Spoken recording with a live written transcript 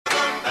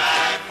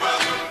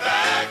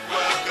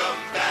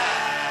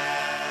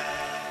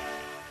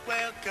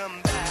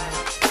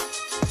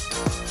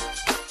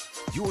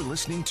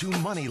listening to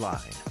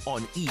Moneyline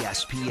on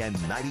ESPN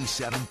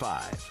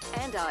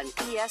 97.5. And on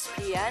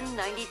ESPN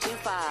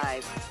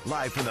 92.5.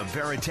 Live from the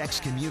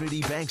Veritex Community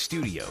Bank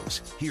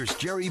Studios, here's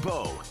Jerry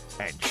Bow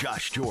and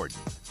Josh Jordan.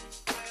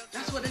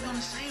 That's what they're going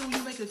to say when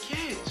you make a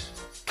catch,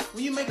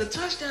 when you make a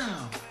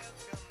touchdown.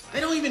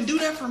 They don't even do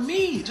that for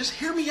me. Just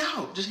hear me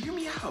out. Just hear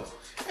me out.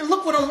 And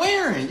look what I'm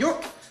wearing. Your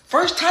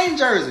first Titan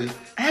jersey.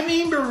 I haven't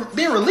even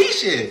been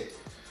released yet.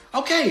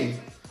 Okay,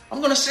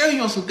 I'm going to sell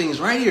you on some things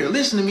right here.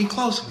 Listen to me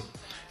closely.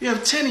 You have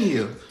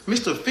Tannehill,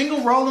 Mr.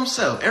 Finger Roll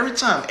himself. Every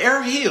time,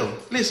 Aaron Hill.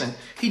 Listen,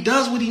 he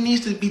does what he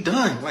needs to be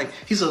done. Like,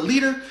 he's a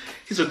leader.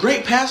 He's a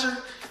great passer.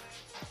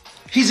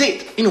 He's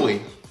it.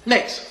 Anyway,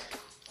 next.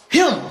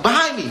 Him,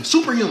 behind me,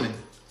 superhuman.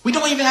 We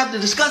don't even have to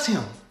discuss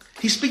him.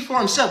 He speaks for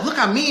himself. Look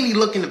how mean he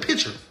look in the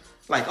picture.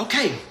 Like,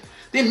 okay.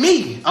 Then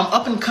me, I'm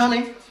up and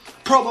coming.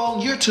 Pro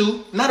Bowl, year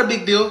 2. Not a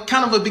big deal.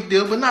 Kind of a big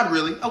deal, but not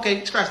really.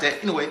 Okay, scratch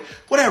that. Anyway,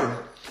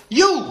 whatever.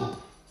 You,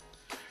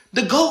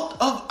 the GOAT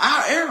of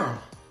our era,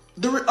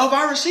 of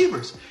our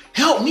receivers.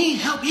 Help me,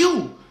 help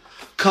you.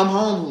 Come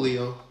home,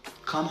 Julio.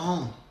 Come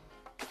home.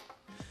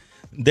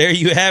 There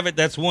you have it.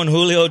 That's one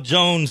Julio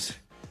Jones.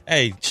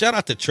 Hey, shout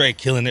out to Trey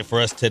killing it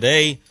for us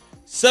today.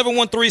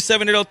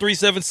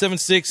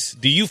 713-780-3776.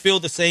 Do you feel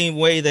the same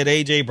way that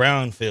A.J.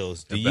 Brown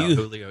feels? About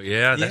Julio?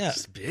 Yeah,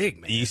 that's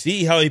big, man. You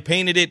see how he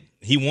painted it?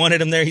 He wanted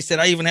him there. He said,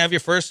 I even have your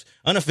first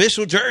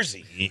unofficial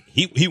jersey.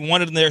 He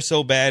wanted him there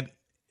so bad.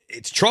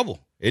 It's trouble.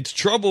 It's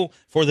trouble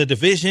for the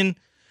division.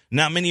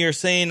 Not many are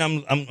saying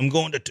I'm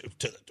going to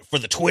for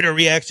the Twitter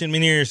reaction.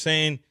 Many are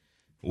saying,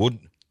 well,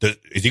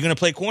 is he going to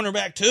play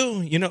cornerback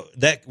too? You know,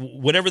 that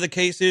whatever the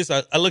case is,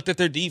 I looked at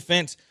their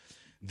defense.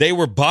 They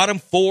were bottom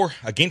 4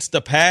 against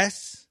the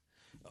pass,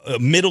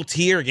 middle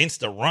tier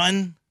against the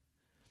run.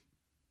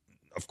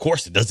 Of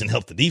course, it doesn't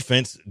help the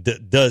defense.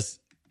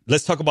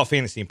 Let's talk about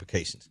fantasy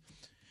implications.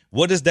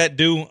 What does that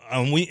do?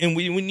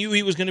 We knew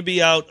he was going to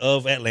be out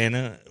of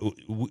Atlanta,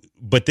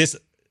 but this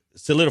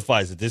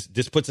solidifies it.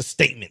 This puts a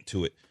statement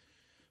to it.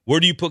 Where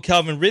do you put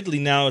Calvin Ridley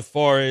now as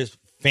far as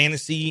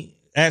fantasy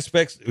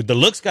aspects? The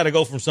looks got to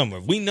go from somewhere.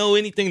 If we know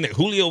anything that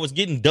Julio was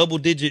getting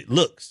double-digit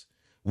looks,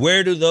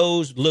 where do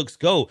those looks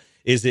go?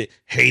 Is it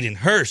Hayden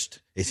Hurst?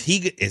 Does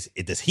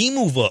he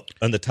move up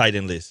on the tight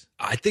end list?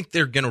 I think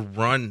they're going to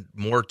run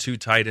more 2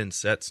 tight end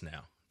sets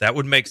now. That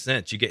would make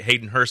sense. You get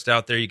Hayden Hurst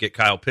out there, you get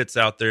Kyle Pitts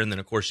out there, and then,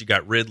 of course, you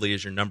got Ridley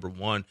as your number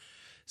 1.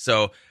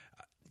 So,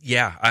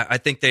 yeah, I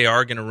think they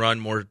are going to run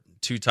more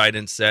 2 tight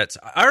end sets.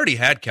 I already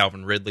had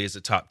Calvin Ridley as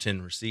a top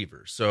 10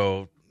 receiver.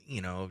 So,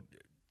 you know,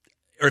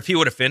 or if he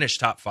would have finished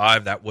top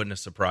 5, that wouldn't have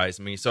surprised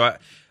me. So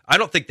I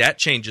don't think that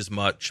changes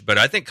much. But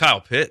I think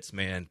Kyle Pitts,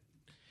 man,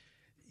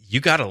 you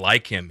got to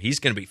like him. He's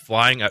going to be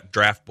flying up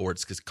draft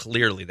boards because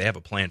clearly they have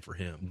a plan for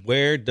him.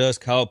 Where does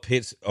Kyle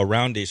Pitts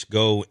aroundish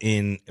go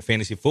in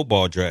fantasy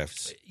football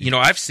drafts? You know,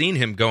 I've seen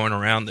him going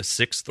around the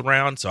 6th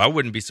round, so I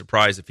wouldn't be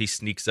surprised if he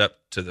sneaks up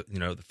to the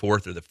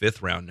 4th or the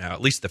 5th round now,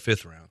 at least the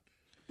 5th round.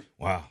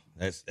 Wow,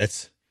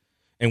 that's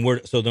and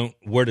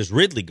where does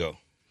Ridley go?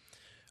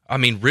 I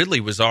mean, Ridley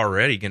was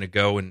already going to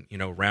go in,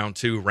 round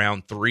 2,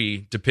 round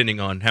 3, depending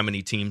on how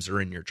many teams are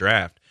in your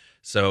draft.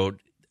 So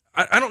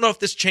I don't know if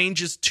this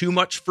changes too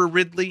much for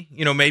Ridley.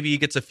 Maybe he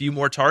gets a few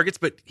more targets,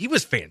 but he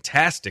was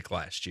fantastic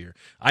last year.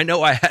 I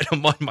know I had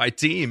him on my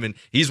team, and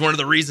he's one of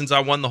the reasons I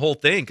won the whole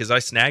thing because I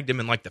snagged him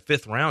in like the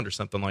 5th round or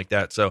something like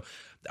that. So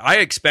I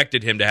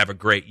expected him to have a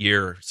great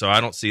year, so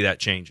I don't see that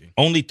changing.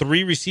 Only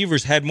 3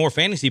 receivers had more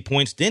fantasy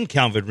points than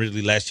Calvin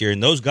Ridley last year,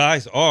 and those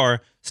guys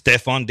are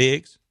Stephon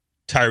Diggs,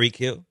 Tyreek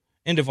Hill,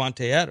 and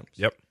Devontae Adams.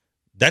 Yep.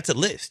 That's a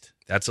list.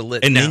 That's a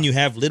list. And then you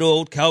have little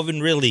old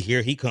Calvin Ridley.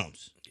 Here he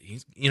comes.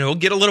 He'll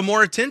get a little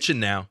more attention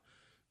now.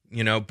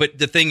 But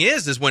the thing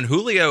is when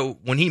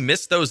he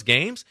missed those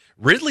games,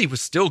 Ridley was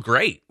still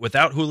great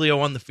without Julio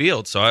on the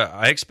field. So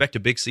I expect a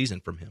big season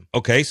from him.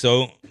 Okay,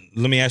 so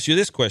let me ask you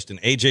this question.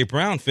 A.J.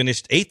 Brown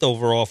finished 8th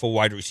overall for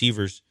wide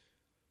receivers.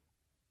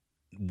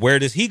 Where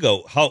does he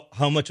go?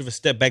 How much of a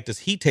step back does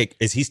he take?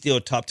 Is he still a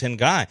top 10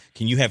 guy?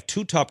 Can you have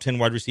 2 top 10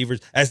 wide receivers,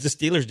 as the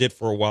Steelers did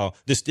for a while?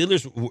 The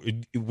Steelers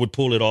would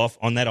pull it off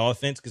on that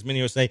offense because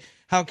many will say,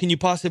 how can you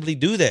possibly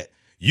do that?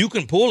 You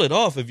can pull it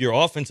off if your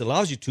offense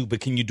allows you to,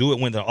 but can you do it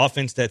when the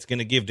offense that's going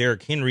to give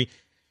Derrick Henry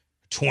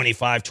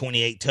 25,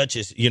 28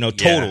 touches,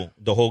 total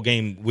the whole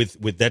game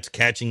with that's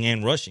catching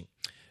and rushing?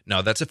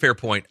 No, that's a fair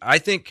point. I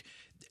think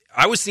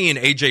I was seeing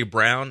A.J.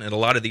 Brown in a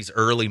lot of these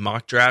early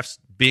mock drafts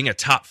being a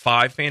top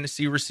 5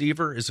 fantasy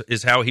receiver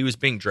is how he was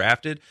being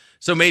drafted.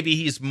 So maybe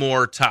he's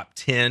more top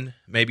 10,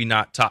 maybe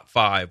not top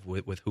 5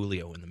 with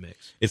Julio in the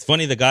mix. It's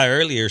funny, the guy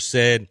earlier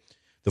said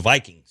the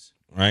Vikings.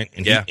 Right?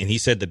 And he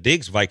said the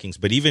Diggs Vikings,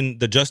 but even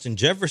the Justin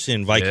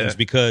Jefferson Vikings,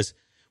 because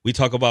We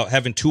talk about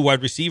having 2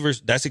 wide receivers.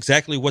 That's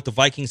exactly what the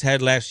Vikings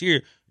had last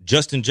year.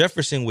 Justin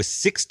Jefferson was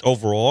 6th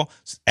overall.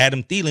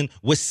 Adam Thielen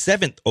was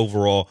 7th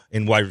overall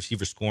in wide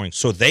receiver scoring.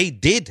 So they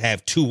did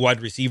have 2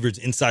 wide receivers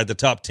inside the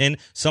top 10,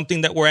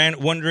 something that we're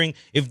wondering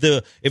if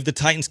the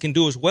Titans can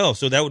do as well.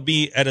 So that would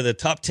be out of the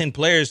top 10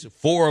 players,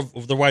 4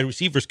 of the wide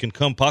receivers can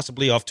come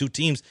possibly off 2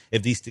 teams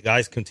if these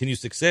guys continue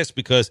success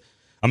because –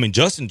 I mean,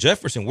 Justin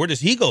Jefferson, where does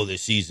he go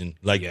this season?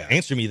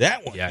 Answer me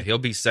that one. Yeah, he'll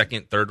be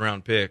 2nd, 3rd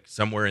round pick,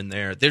 somewhere in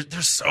there.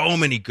 There's so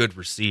many good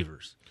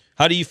receivers.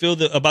 How do you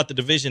feel about the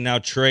division now,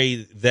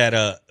 Trey,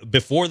 that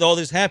before all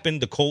this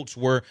happened, the Colts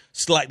were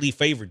slightly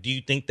favored? Do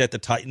you think that the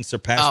Titans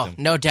surpassed them?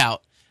 No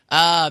doubt.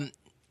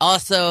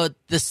 Also,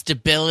 the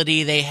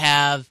stability they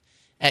have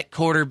at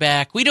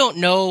quarterback. We don't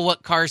know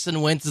what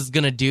Carson Wentz is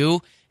going to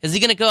do. Is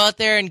he going to go out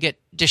there and get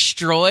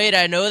destroyed?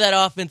 I know that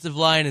offensive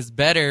line is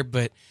better,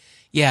 but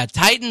yeah,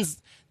 Titans...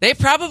 They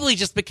probably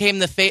just became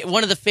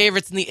one of the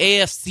favorites in the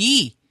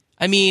AFC.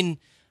 I mean,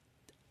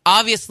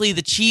 obviously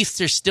the Chiefs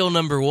are still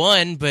number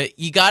 1, but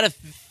you got to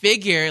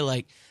figure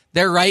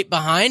they're right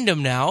behind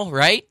them now,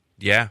 right?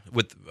 Yeah,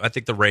 I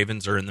think the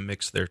Ravens are in the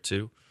mix there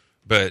too.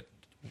 But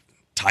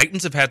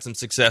Titans have had some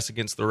success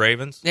against the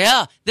Ravens.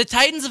 Yeah, the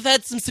Titans have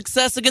had some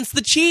success against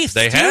the Chiefs.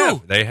 They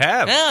have.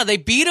 Yeah, they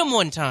beat them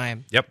one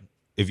time. Yep.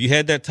 If you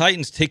had that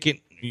Titans ticket,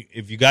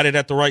 if you got it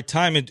at the right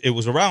time, it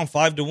was around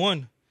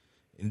 5-1.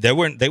 They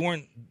weren't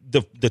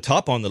the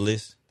top on the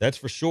list, that's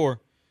for sure.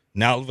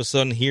 Now all of a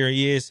sudden here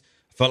he is.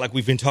 I felt like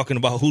we've been talking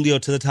about Julio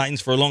to the Titans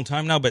for a long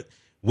time now, but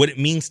what it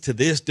means to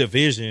this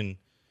division,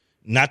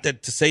 not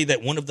that to say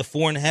that one of the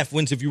 4.5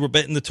 wins, if you were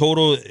betting the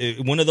total,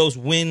 one of those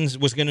wins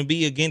was going to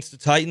be against the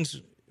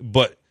Titans,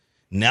 but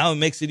now it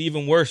makes it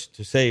even worse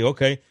to say,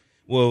 okay,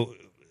 well,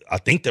 I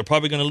think they're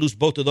probably going to lose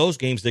both of those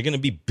games. They're going to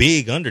be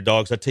big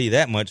underdogs, I'll tell you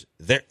that much.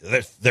 They're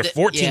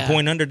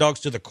 14-point underdogs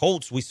to the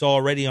Colts we saw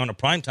already on a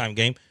primetime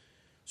game.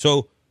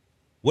 So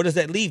what does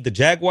that leave? The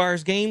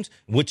Jaguars games,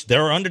 which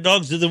they're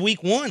underdogs of the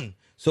week 1.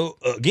 So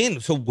again,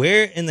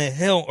 where in the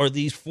hell are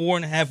these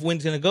 4.5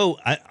 wins going to go?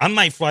 I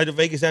might fly to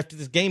Vegas after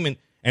this game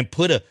and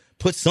put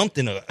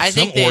something. I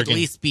think they at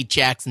least beat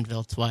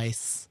Jacksonville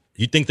twice.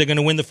 You think they're going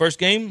to win the first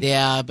game?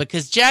 Yeah,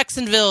 because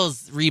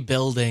Jacksonville's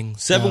rebuilding.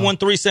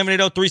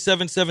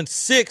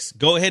 713-780-3776.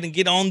 Go ahead and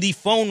get on the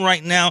phone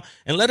right now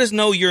and let us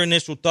know your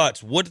initial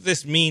thoughts. What does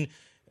this mean?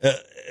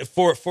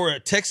 For a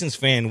Texans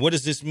fan, what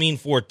does this mean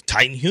for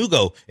Titan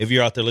Hugo, if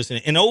you're out there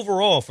listening? And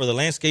overall, for the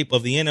landscape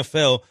of the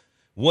NFL,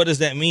 what does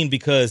that mean?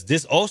 Because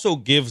this also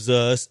gives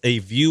us a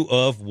view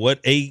of what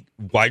a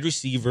wide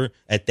receiver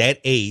at that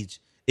age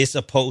is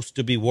supposed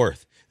to be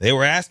worth. They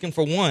were asking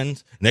for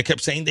ones, and they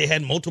kept saying they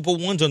had multiple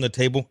ones on the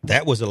table.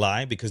 That was a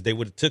lie because they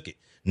would have took it.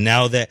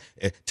 Now that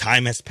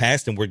time has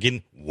passed and we're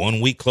getting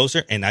 1 week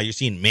closer, and now you're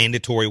seeing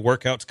mandatory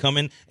workouts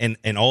coming, and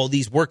all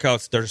these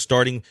workouts that are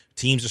starting,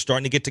 teams are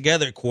starting to get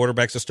together,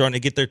 quarterbacks are starting to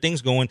get their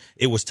things going.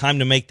 It was time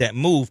to make that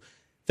move.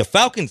 The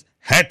Falcons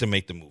had to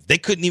make the move. They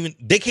can't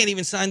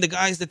even sign the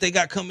guys that they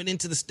got coming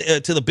into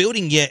to the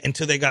building yet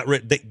until they got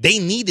rid. They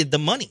needed the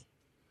money.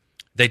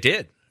 They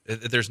did.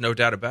 There's no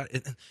doubt about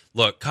it.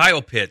 Look,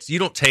 Kyle Pitts, you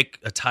don't take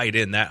a tight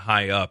end that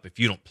high up if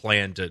you don't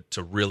plan to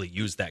really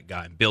use that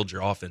guy and build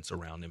your offense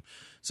around him.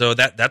 So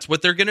that's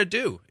what they're going to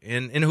do.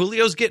 And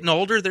Julio's getting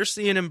older. They're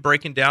seeing him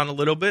breaking down a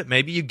little bit.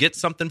 Maybe you get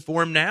something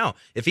for him now.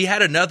 If he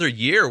had another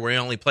year where he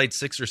only played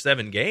 6 or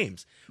 7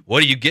 games,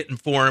 what are you getting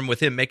for him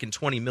with him making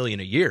 $20 million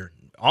a year?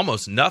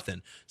 Almost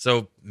nothing.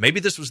 So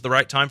maybe this was the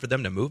right time for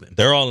them to move him.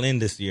 They're all in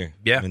this year.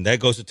 Yeah. And that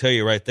goes to tell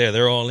you right there.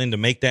 They're all in to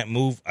make that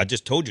move. I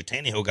just told you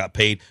Tannehill got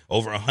paid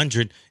over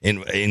 $100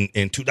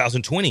 in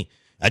 2020.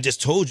 I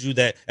just told you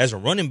that as a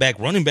running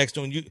backs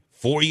don't you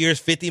 4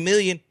 years, $50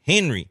 million.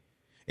 Henry.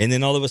 And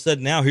then all of a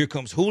sudden now here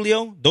comes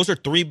Julio. Those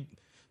 3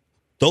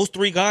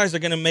 guys are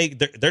going to make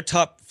their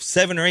top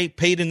 7 or 8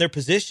 paid in their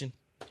position.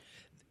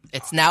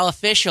 It's now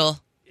official.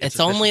 It's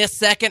only a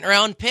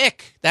 2nd-round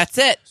pick. That's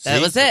it.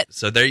 That was it.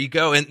 So there you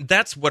go. And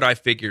that's what I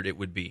figured it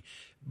would be.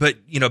 But,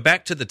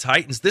 back to the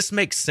Titans, this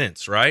makes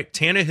sense, right?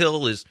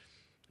 Tannehill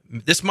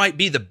this might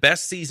be the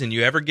best season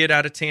you ever get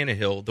out of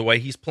Tannehill, the way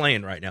he's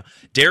playing right now.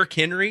 Derrick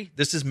Henry,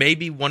 this is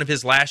maybe one of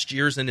his last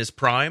years in his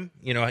prime.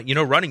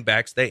 Running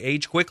backs, they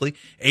age quickly.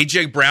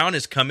 A.J. Brown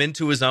has come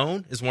into his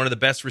own, is one of the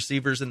best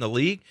receivers in the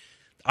league.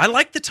 I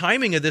like the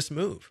timing of this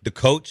move. The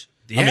coach?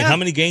 Yeah. I mean, how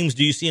many games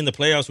do you see in the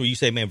playoffs where you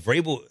say, man,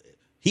 Vrabel,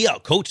 he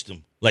outcoached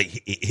him? Like,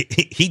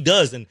 he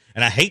does, and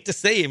I hate to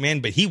say it, man,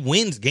 but he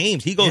wins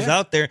games. He goes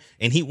out there,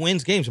 and he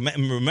wins games.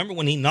 Remember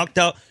when he knocked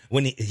out,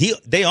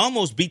 they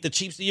almost beat the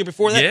Chiefs the year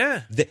before that?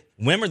 Yeah.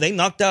 Remember, they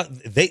knocked out,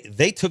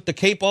 they took the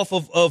cape off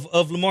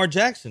of Lamar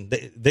Jackson.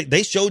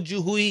 They showed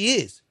you who he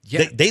is.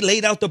 Yeah. They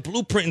laid out the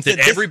blueprint and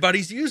that said,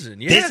 everybody's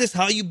using. Yeah. This is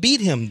how you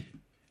beat him.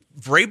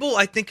 Vrabel,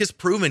 I think, has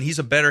proven he's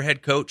a better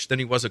head coach than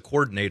he was a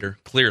coordinator,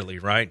 clearly,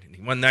 right?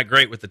 He wasn't that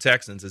great with the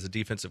Texans as a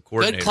defensive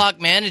coordinator. Good clock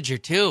manager,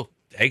 too.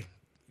 Hey,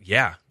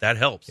 yeah, that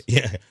helps.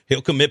 Yeah,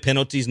 he'll commit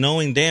penalties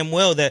knowing damn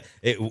well that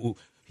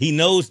he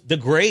knows the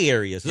gray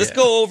areas. Let's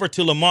go over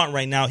to Lamont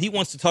right now. He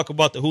wants to talk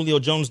about the Julio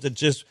Jones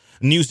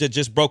news that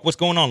just broke. What's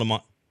going on,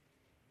 Lamont?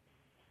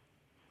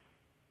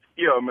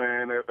 Yeah,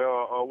 man.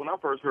 When I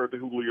first heard the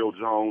Julio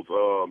Jones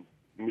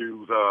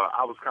news,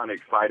 I was kind of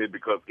excited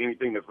because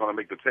anything that's going to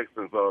make the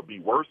Texans be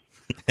worse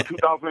for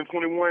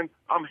 2021,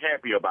 I'm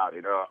happy about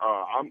it.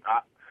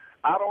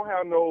 I don't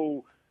have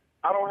no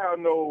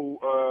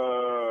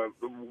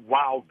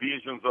wild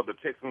visions of the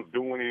Texans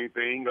doing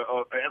anything.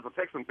 As a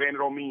Texan fan, it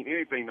don't mean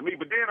anything to me.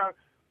 But then I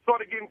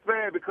started getting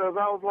sad because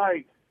I was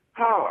like,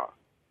 how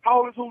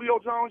old is Julio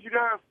Jones, you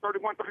guys?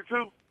 31,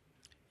 32?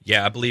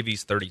 Yeah, I believe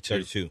he's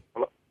 32.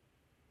 32.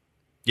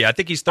 Yeah, I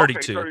think he's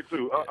 32. Okay,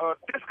 32.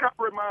 This kind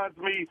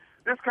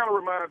of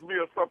reminds me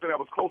of something that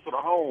was closer to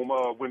home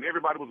when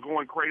everybody was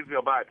going crazy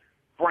about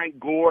Frank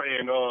Gore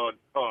and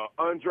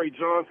Andre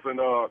Johnson.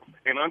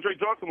 And Andre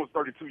Johnson was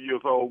 32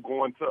 years old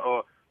going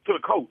to the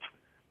Colts.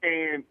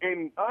 And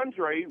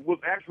Andre was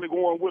actually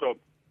going with a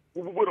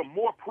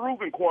more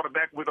proven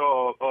quarterback with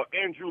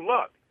Andrew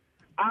Luck.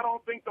 I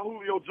don't think the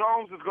Julio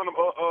Jones is going to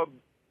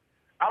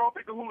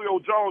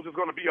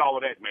be all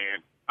of that,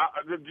 man.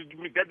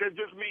 That's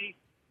just me.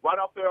 Right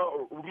off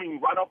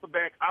the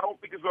back, I don't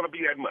think it's going to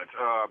be that much.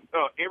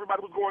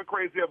 Everybody was going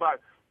crazy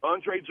about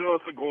Andre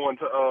Johnson going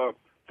to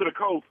the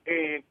Colts,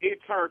 and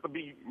it turned to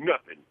be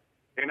nothing.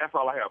 And that's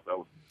all I have,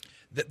 though.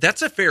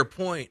 That's a fair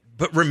point.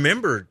 But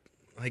remember,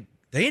 like,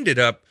 they ended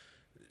up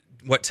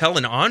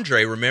telling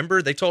Andre,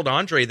 remember? They told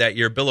Andre that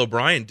year, Bill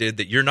O'Brien did,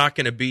 that you're not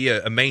going to be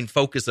a main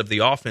focus of the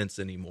offense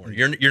anymore.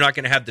 You're not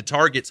going to have the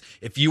targets.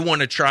 If you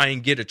want to try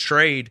and get a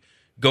trade,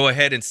 go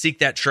ahead and seek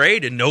that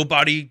trade, and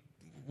nobody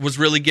was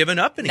really giving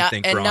up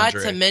anything for Andre. And not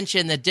to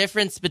mention the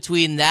difference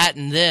between that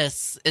and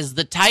this is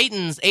the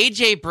Titans,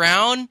 A.J.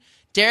 Brown,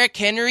 Derrick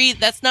Henry,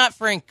 that's not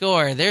Frank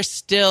Gore. They're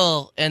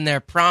still in their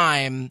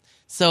prime,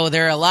 so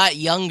they're a lot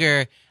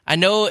younger. I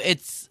know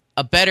it's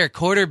a better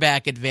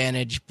quarterback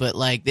advantage, but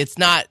like it's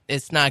not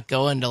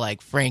going to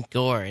like Frank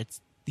Gore.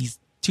 It's these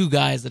two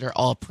guys that are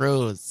all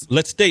pros.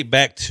 Let's date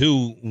back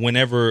to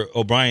whenever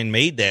O'Brien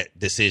made that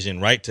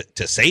decision, right,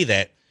 to say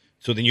that.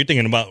 So then you're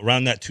thinking about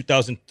around that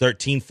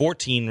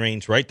 2013-14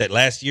 range, right? That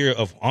last year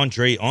of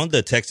Andre on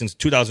the Texans,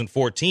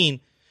 2014,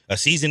 a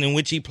season in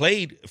which he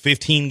played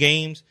 15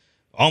 games,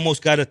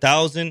 almost got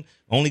 1,000,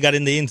 only got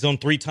in the end zone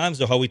 3 times,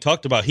 though, how we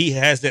talked about. He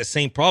has that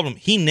same problem.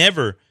 He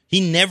never,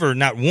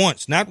 not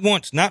once,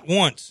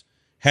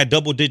 had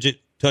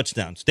double-digit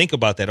touchdowns. Think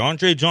about that.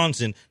 Andre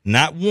Johnson,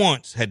 not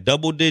once, had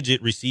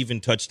double-digit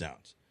receiving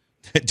touchdowns.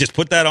 Just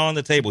put that on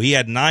the table. He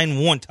had 9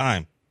 one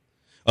time.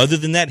 Other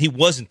than that, he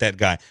wasn't that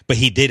guy. But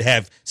he did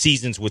have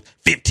seasons with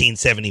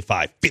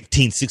 1575,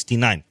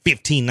 1569,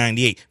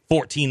 1598,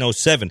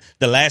 1407.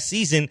 The last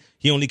season,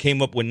 he only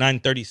came up with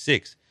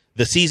 936.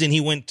 The season he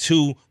went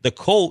to the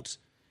Colts,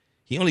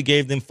 he only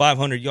gave them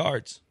 500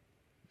 yards.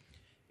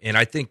 And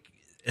I think,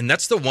 and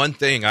that's the one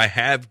thing I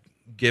have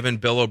given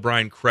Bill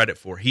O'Brien credit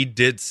for. He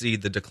did see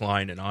the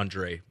decline in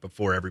Andre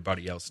before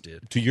everybody else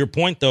did. To your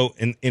point, though,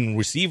 in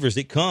receivers,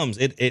 it comes.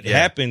 It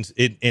happens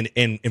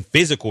in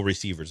physical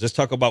receivers. Let's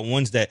talk about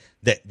ones that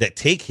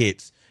take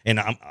hits. And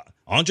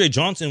Andre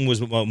Johnson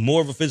was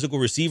more of a physical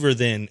receiver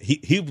than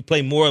he would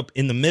play more up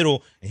in the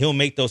middle, and he'll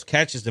make those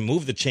catches to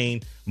move the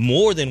chain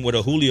more than what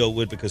a Julio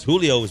would, because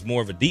Julio is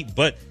more of a deep.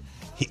 But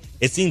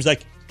it seems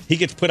like he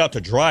gets put out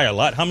to dry a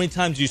lot. How many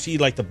times do you see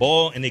like the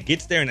ball and it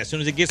gets there, and as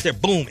soon as it gets there,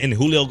 boom, and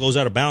Julio goes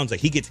out of bounds? Like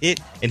he gets hit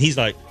and he's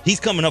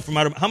coming up from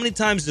out of. How many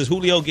times does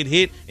Julio get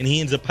hit and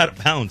he ends up out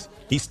of bounds?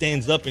 He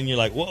stands up and you're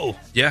like, whoa.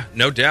 Yeah,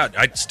 no doubt.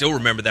 I still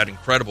remember that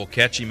incredible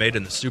catch he made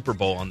in the Super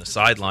Bowl on the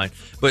sideline.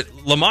 But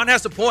Lamont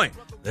has a point.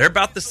 They're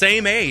about the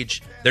same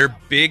age. They're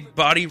big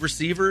body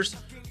receivers.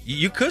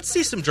 You could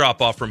see some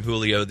drop off from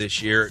Julio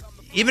this year,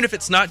 even if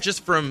it's not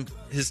just from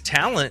his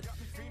talent.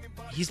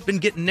 He's been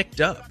getting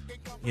nicked up.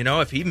 You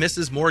know, if he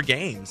misses more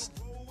games,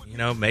 you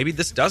know, maybe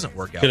this doesn't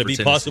work out. Could it for be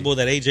Tennessee. possible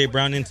that A.J.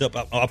 Brown ends up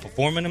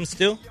outperforming him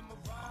still?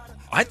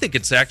 I think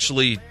it's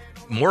actually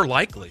more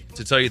likely,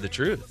 to tell you the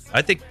truth.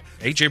 I think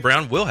A.J.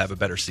 Brown will have a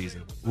better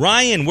season.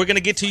 Ryan, we're going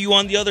to get to you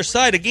on the other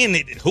side. Again,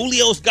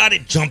 Julio's got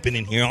it jumping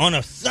in here. On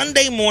a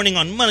Sunday morning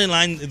on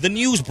Moneyline, the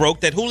news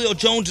broke that Julio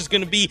Jones is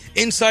going to be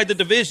inside the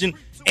division,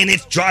 and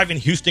it's driving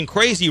Houston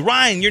crazy.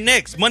 Ryan, you're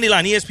next.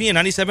 Moneyline, ESPN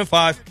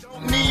 97.5.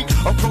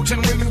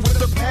 Approaching women with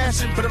a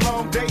passion for the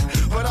long day,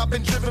 but I've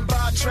been driven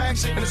by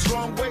attraction in a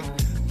strong way.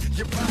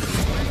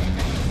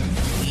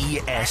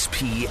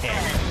 ESPN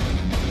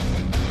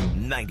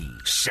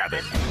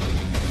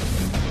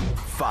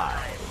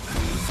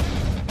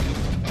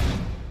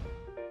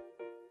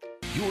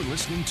 97.5. You're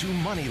listening to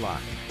Moneyline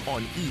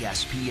on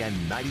ESPN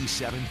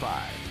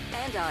 97.5.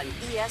 And on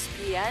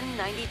ESPN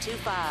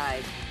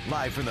 92.5.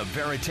 Live from the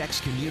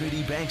Veritex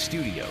Community Bank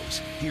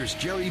Studios, here's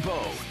Jerry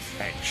Bow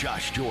and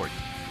Josh Jordan.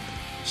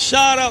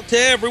 Shout out to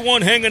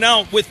everyone hanging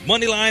out with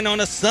Moneyline on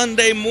a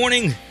Sunday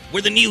morning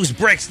where the news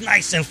breaks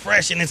nice and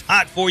fresh and it's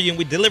hot for you, and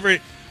we deliver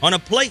it on a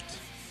plate.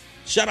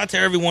 Shout out to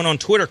everyone on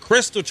Twitter.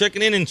 Crystal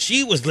checking in, and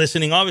she was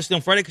listening obviously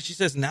on Friday because she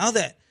says now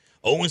that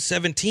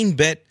 0-17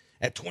 bet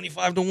at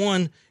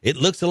 25-1, it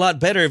looks a lot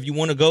better if you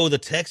want to go the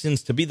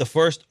Texans to be the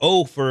first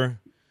 0 for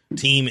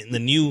team in the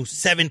new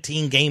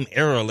 17-game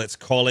era, let's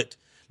call it.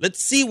 Let's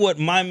see what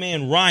my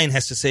man Ryan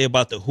has to say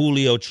about the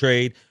Julio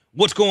trade.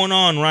 What's going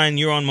on, Ryan?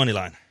 You're on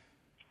Moneyline.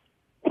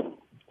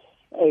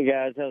 Hey,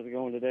 guys. How's it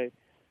going today?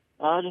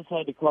 I just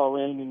had to call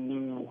in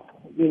and,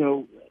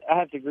 I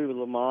have to agree with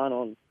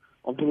Lamont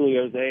on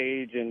Julio's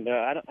age, and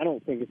I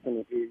don't think it's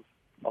going to do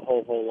a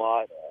whole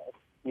lot.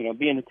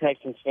 Being a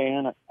Texans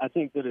fan, I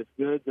think that it's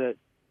good that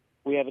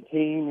we have a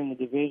team in the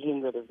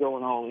division that is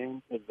going all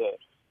in. Because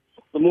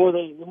the more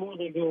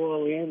they go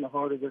all in, the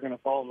harder they're going to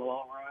fall in the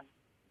long run.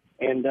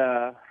 And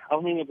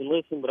I'll hang up and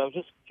listen, but I was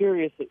just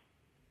curious.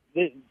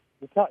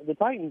 The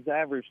Titans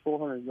averaged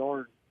 400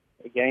 yards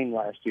a game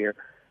last year.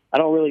 I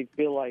don't really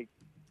feel like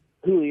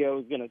Julio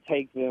is going to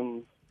take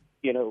them,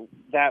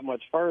 that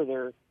much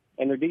further.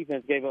 And their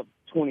defense gave up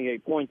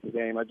 28 points a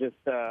game. I just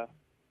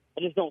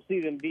don't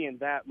see them being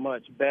that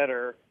much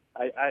better.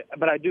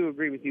 But I do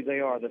agree with you.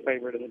 They are the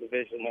favorite in the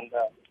division, and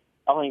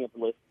I'll hang up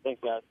the list.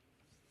 Thanks, guys.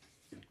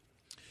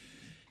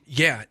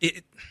 Yeah,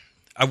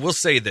 I will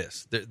say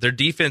this: their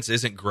defense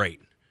isn't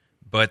great,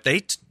 but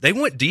they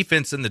went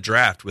defense in the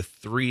draft with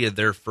 3 of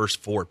their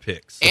first 4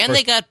 picks. And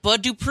they got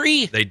Bud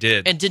Dupree. They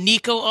did. And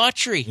Danico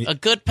Autry, a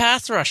good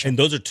pass rusher. And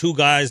those are 2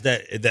 guys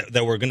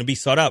that were going to be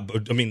sought out.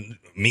 But, I mean,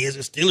 me as a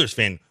Steelers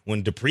fan,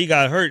 when Dupree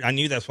got hurt, I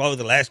knew that's probably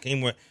the last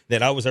game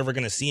that I was ever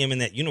going to see him in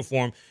that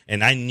uniform.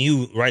 And I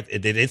knew, right,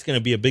 that it's going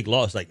to be a big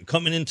loss. Like,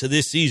 coming into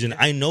this season,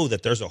 I know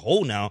that there's a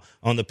hole now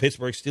on the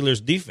Pittsburgh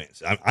Steelers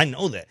defense. I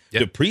know that.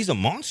 Yep. Dupree's a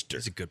monster.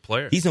 He's a good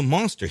player. He's a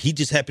monster. He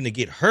just happened to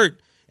get hurt.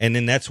 And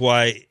then that's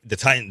why the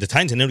Titans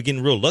ended up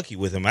getting real lucky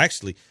with him,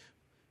 actually.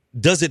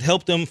 Does it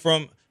help them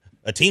from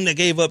a team that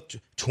gave up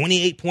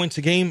 28 points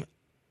a game?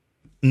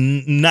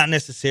 Not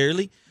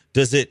necessarily.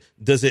 Does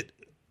it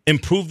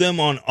improve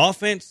them on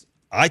offense?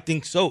 I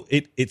think so.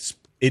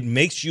 It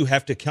makes you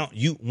have to count.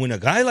 When a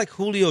guy like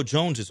Julio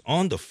Jones is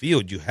on the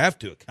field, you have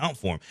to account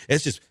for him.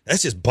 That's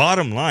just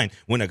bottom line.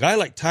 When a guy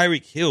like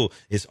Tyreek Hill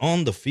is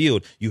on the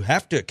field, you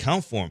have to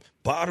account for him.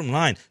 Bottom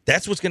line.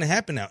 That's what's going to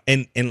happen now.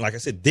 And like I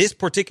said, this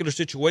particular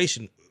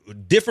situation,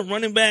 different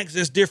running backs,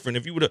 that's different.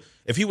 If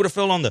he would have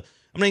fell on the,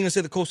 I'm not even going to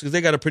say the Colts because they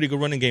got a pretty good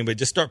running game, but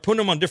just start putting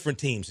them on different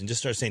teams and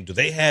just start saying, do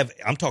they have,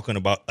 I'm talking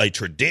about a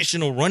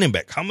traditional running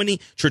back. How many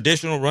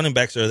traditional running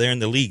backs are there in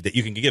the league that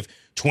you can give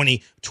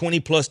 20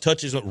 plus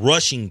touches,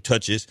 rushing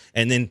touches,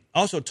 and then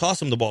also toss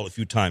them the ball a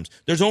few times?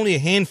 There's only a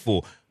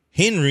handful.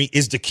 Henry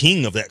is the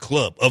king of that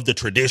club, of the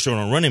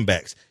traditional running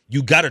backs.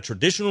 You got a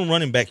traditional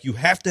running back. You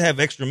have to have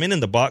extra men in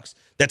the box.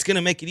 That's going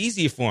to make it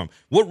easier for him.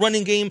 What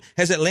running game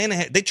has Atlanta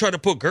had? They try to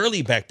put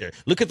Gurley back there.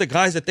 Look at the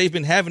guys that they've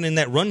been having in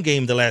that run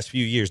game the last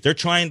few years. They're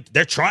trying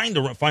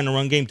to find a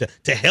run game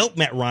to help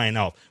Matt Ryan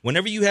off.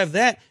 Whenever you have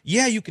that,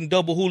 yeah, you can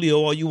double Julio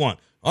all you want.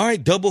 All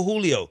right, double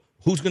Julio.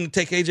 Who's going to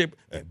take AJ?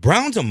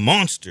 Brown's a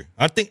monster.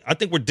 I think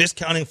we're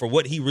discounting for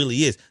what he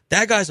really is.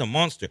 That guy's a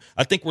monster.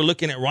 I think we're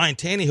looking at Ryan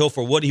Tannehill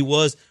for what he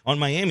was on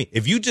Miami.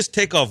 If you just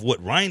take off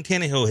what Ryan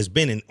Tannehill has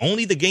been in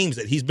only the games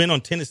that he's been on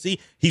Tennessee,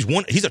 he's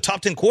a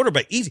top 10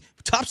 quarterback, easy,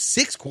 top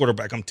 6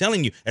 quarterback. I'm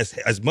telling you,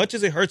 as much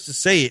as it hurts to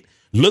say it,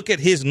 look at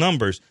his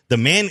numbers. The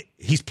man,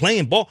 he's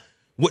playing ball.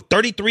 What,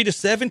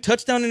 33-7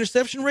 touchdown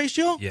interception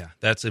ratio? Yeah,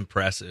 that's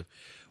impressive.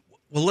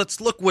 Well, let's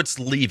look what's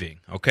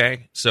leaving.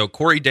 Okay, so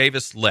Corey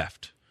Davis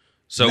left.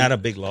 So not a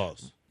big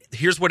loss.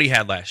 Here's what he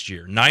had last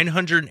year: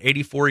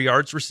 984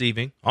 yards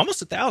receiving,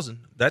 almost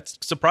 1,000. That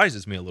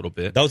surprises me a little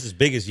bit. That was his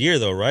biggest year,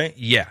 though, right?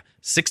 Yeah,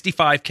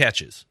 65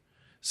 catches.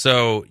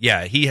 So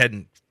yeah, he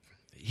hadn't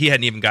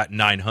even got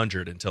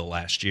 900 until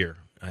last year.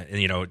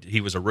 And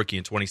he was a rookie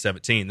in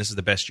 2017. This is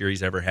the best year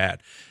he's ever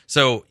had.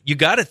 So you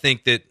got to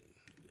think that,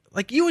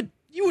 like, you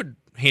would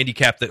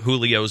handicap that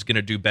Julio is going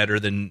to do better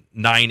than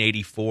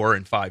 984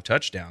 and 5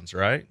 touchdowns,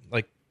 right?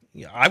 Like.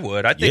 Yeah, I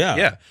would. I think,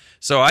 yeah.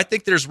 So I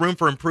think there's room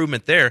for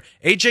improvement there.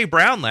 A.J.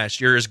 Brown last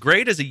year, as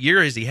great as a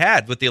year as he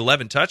had with the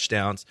 11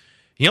 touchdowns,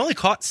 he only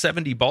caught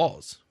 70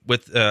 balls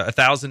with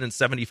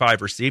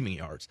 1,075 receiving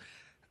yards.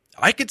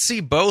 I could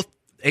see both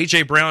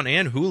A.J. Brown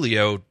and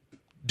Julio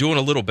doing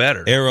a little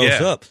better.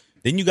 Arrows up.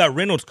 Then you got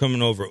Reynolds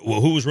coming over.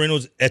 Well, who was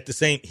Reynolds at the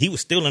same? He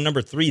was still a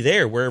number 3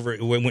 there,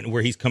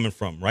 where he's coming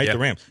from, right? Yeah. The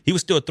Rams. He was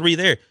still a 3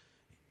 there.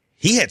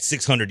 He had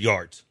 600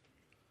 yards.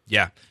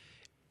 Yeah.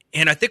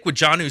 And I think with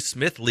Jonnu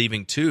Smith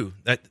leaving too,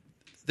 that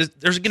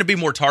there's going to be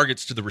more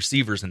targets to the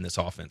receivers in this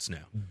offense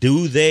now.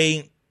 Do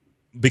they?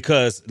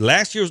 Because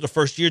last year was the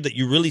first year that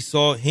you really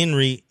saw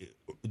Henry.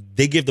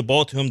 They give the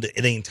ball to him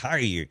the entire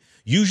year.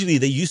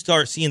 Usually, you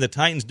start seeing the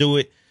Titans do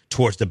it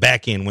towards the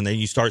back end when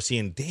you start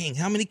seeing, dang,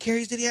 how many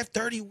carries did he have?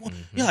 31.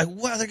 Mm-hmm. You're like,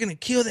 wow, they're going to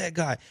kill that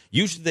guy.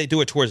 Usually they do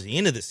it towards the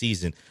end of the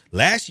season.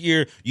 Last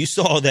year, you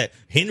saw that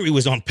Henry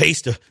was on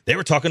pace they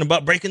were talking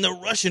about breaking the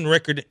rushing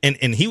record, and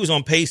he was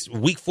on pace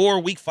week 4,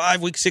 week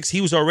 5, week 6.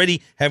 He was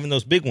already having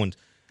those big ones.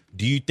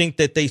 Do you think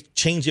that they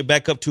change it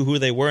back up to who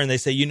they were and they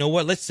say, you know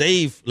what, let's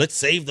save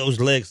those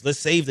legs, let's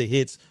save the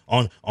hits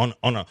on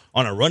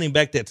a running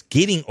back that's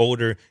getting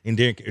older? And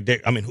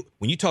I mean,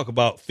 when you talk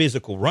about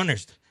physical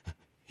runners,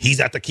 he's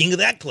at the king of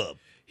that club.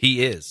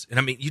 He is. And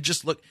I mean, you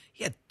just look,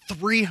 he had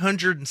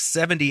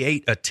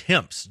 378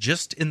 attempts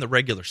just in the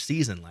regular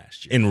season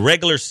last year. In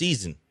regular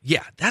season.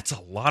 Yeah, that's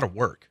a lot of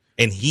work.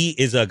 And he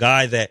is a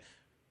guy that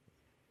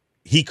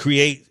he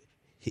creates.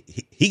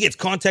 He gets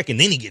contact and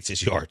then he gets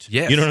his yards.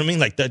 Yes. You know what I mean?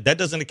 Like that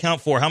doesn't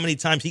account for how many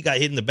times he got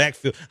hit in the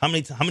backfield, how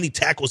many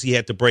tackles he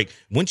had to break.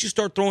 Once you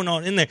start throwing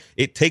on in there,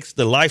 it takes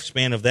the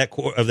lifespan of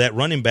that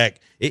running back.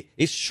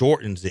 It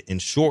shortens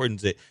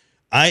it.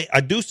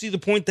 I do see the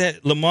point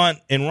that Lamont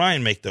and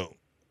Ryan make though.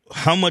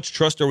 How much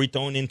trust are we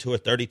throwing into a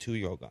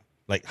 32-year-old guy?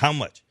 Like how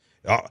much?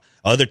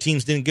 Other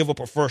teams didn't give up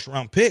a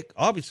first-round pick,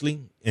 obviously.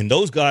 And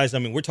those guys, I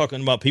mean, we're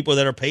talking about people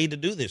that are paid to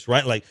do this,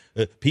 right? Like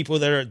people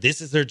that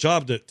this is their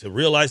job to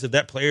realize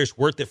that player is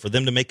worth it for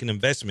them to make an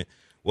investment.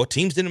 Well,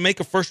 teams didn't make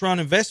a first-round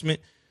investment.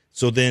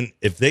 So then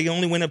if they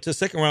only went up to the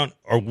second round,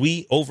 are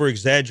we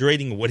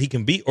over-exaggerating what he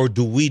can be? Or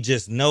do we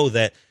just know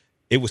that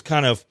it was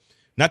kind of,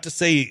 not to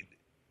say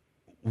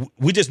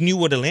we just knew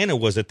what Atlanta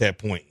was at that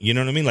point. You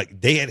know what I mean?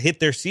 Like they had hit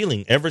their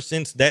ceiling ever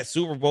since that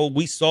Super Bowl.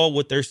 We saw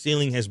what their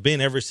ceiling has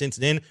been ever since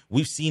then.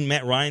 We've seen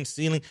Matt Ryan's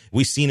ceiling.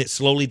 We've seen it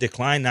slowly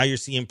decline. Now you're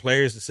seeing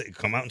players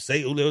come out and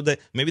say, Julio, that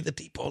maybe the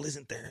deep ball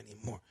isn't there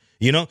anymore.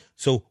 You know?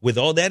 So with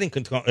all that in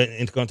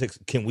context,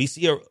 can we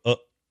see a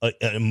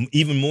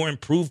even more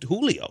improved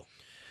Julio?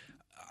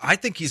 I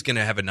think he's going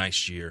to have a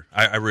nice year.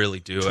 I really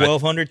do.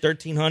 1,200,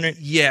 1,300?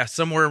 Yeah,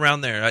 somewhere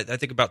around there. I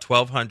think about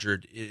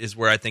 1,200 is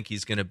where I think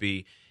he's going to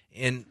be.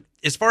 And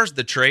as far as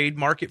the trade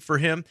market for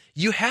him,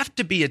 you have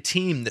to be a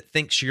team that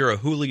thinks you're a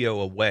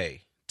Julio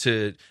away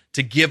to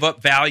give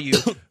up value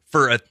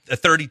for a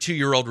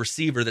 32-year-old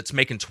receiver that's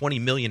making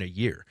 $20 million a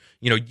year.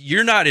 You know,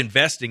 you're not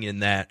investing in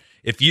that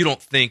if you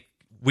don't think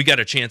we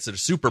got a chance at a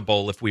Super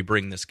Bowl if we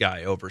bring this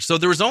guy over. So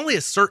there was only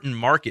a certain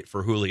market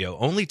for Julio.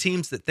 Only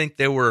teams that think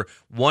they were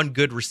one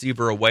good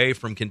receiver away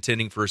from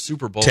contending for a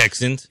Super Bowl.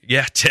 Texans.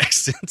 Yeah,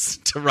 Texans.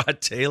 Tyrod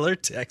Taylor,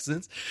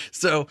 Texans.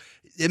 So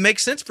it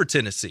makes sense for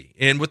Tennessee.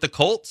 And with the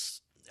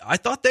Colts, I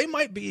thought they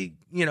might be,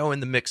 in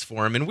the mix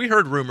for him. And we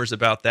heard rumors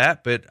about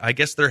that, but I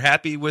guess they're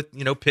happy with,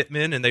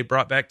 Pittman, and they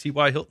brought back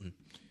T.Y. Hilton.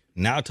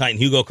 Now Titan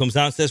Hugo comes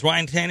out and says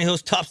Ryan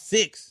Tannehill's top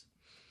 6.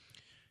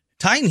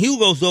 Titan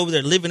Hugo's over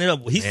there living it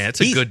up.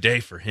 It's a good day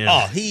for him.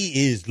 Oh,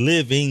 he is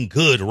living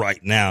good right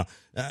now,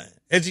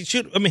 as he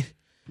should. I mean,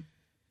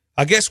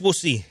 I guess we'll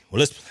see.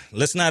 Well,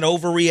 let's not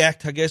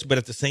overreact, I guess. But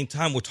at the same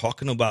time, we're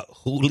talking about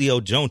Julio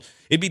Jones.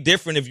 It'd be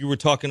different if you were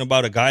talking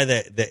about a guy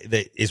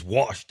that is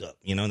washed up.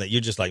 That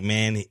you're just like,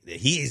 man,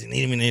 he isn't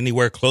even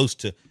anywhere close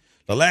to.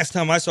 The last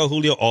time I saw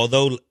Julio,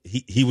 although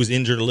he was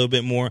injured a little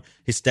bit more,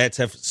 his stats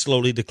have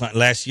slowly declined.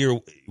 Last year,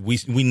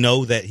 we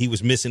know that he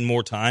was missing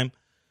more time,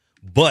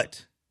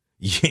 but.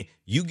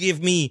 You give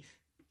me,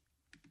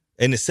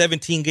 in a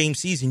 17-game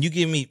season, you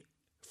give me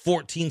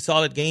 14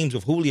 solid games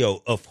of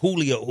Julio.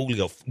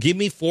 Give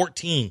me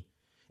 14,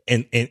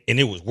 and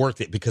it was worth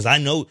it because I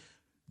know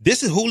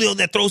this is Julio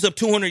that throws up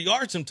 200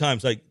 yards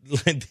sometimes. Like,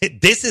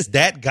 this is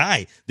that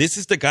guy. This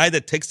is the guy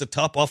that takes the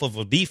top off of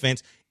a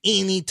defense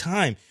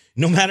anytime,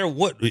 no matter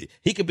what.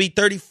 He could be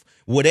 30,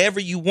 whatever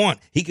you want.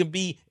 He could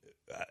be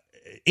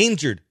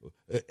injured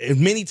as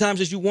many times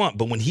as you want,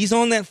 but when he's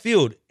on that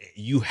field,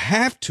 you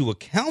have to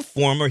account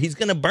for him or he's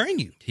going to burn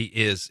you. He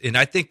is, and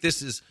I think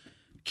this is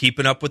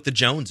keeping up with the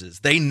Joneses.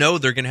 They know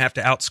they're going to have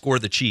to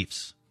outscore the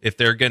Chiefs if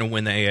they're going to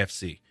win the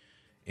AFC,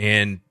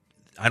 and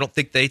I don't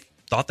think they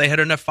thought they had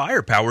enough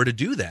firepower to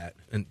do that,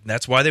 and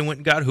that's why they went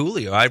and got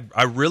Julio.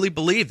 I really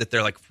believe that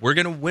they're like, if we're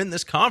going to win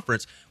this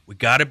conference, we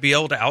got to be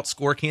able to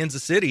outscore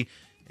Kansas City,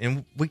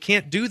 and we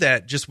can't do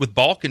that just with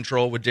ball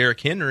control with Derrick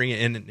Henry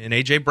and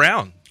A.J.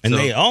 Brown. And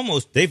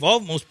so, they've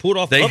almost pulled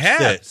off they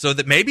upset. have, so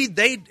that maybe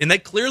they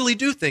clearly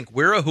do think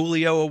we're a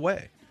Julio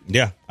away.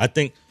 Yeah, I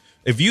think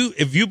if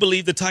you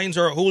believe the Titans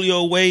are a Julio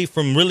away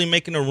from really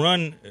making a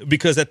run,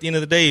 because at the end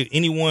of the day,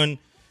 anyone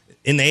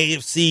in the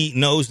AFC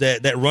knows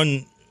that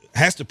run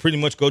has to pretty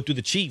much go through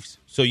the Chiefs.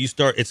 So you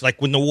start. It's like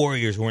when the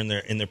Warriors were in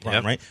their prime,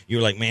 yep. Right?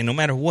 You're like, man, no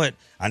matter what,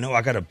 I know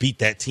I got to beat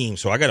that team.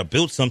 So I got to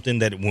build something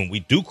that when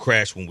we do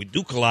crash, when we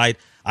do collide,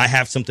 I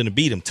have something to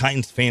beat them.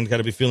 Titans fans got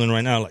to be feeling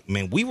right now like,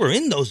 man, we were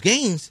in those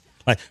games.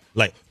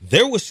 Like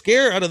there was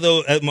scare out of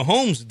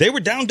Mahomes. They were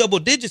down double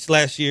digits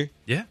last year.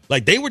 Yeah.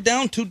 Like they were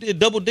down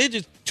double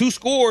digits, 2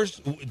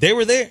 scores. They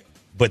were there.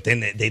 But then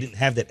they didn't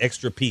have that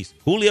extra piece.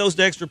 Julio's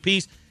the extra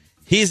piece.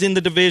 He's in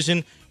the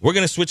division. We're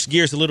going to switch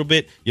gears a little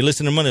bit. You're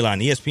listening to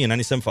Moneyline, ESPN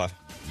 97.5.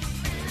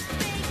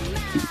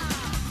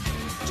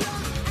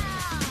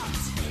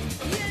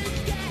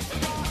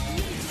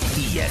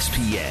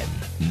 ESPN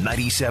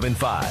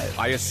 97.5.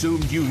 I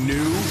assumed you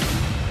knew.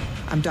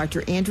 I'm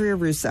Dr. Andrea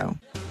Russo.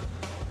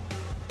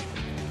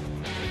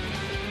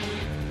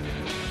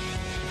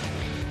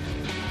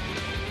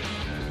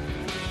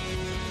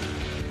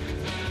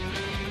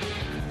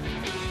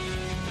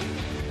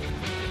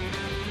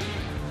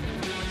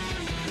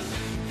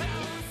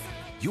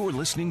 You're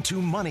listening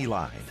to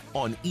Moneyline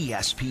on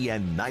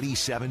ESPN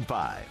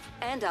 97.5.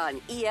 And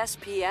on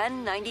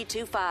ESPN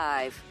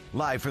 92.5.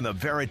 Live from the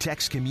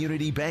Veritex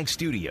Community Bank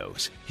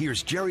Studios,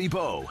 here's Jerry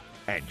Bow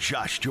and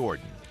Josh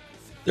Jordan.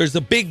 There's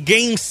a big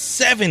Game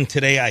 7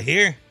 today, I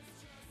hear.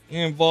 It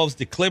involves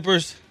the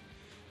Clippers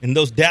and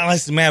those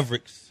Dallas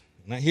Mavericks.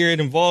 And I hear it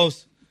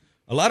involves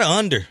a lot of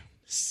under.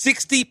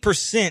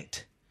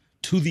 60%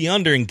 to the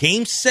under in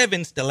Game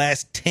 7s the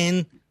last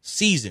 10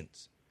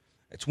 seasons.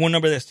 That's one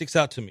number that sticks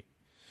out to me.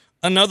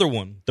 Another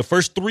one, the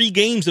first 3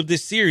 games of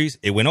this series,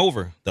 it went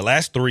over. The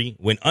last 3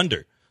 went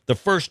under. The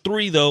first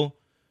 3, though,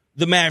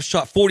 the Mavs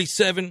shot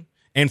 47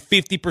 and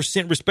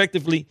 50%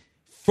 respectively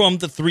from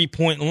the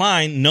three-point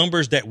line,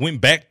 numbers that went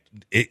back.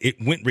 It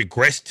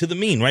regressed to the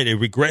mean, right? It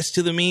regressed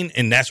to the mean,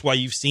 and that's why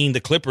you've seen the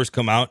Clippers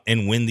come out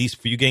and win these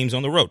few games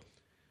on the road.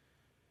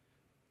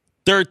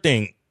 Third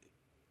thing,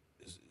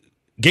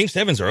 Game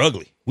 7s are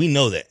ugly. We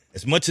know that.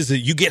 As much as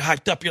you get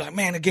hyped up, you're like,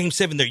 man, a Game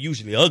 7, they're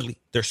usually ugly.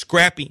 They're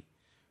scrappy.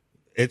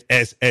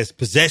 As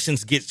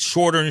possessions get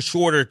shorter and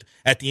shorter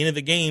at the end of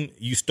the game,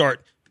 you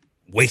start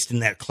wasting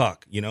that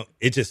clock. You know,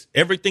 it just,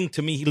 everything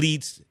to me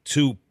leads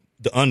to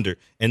the under.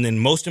 And then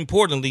most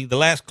importantly, the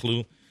last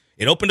clue,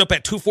 it opened up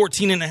at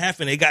 214.5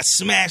 and it got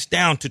smashed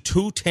down to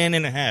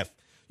 210.5.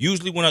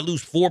 Usually when I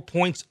lose 4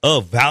 points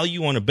of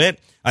value on a bet,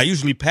 I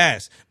usually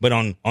pass. But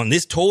on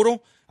this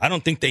total, I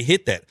don't think they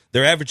hit that.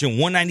 They're averaging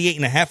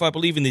 198.5, I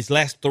believe, in these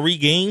last 3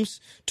 games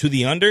to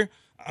the under.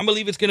 I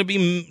believe it's going to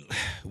be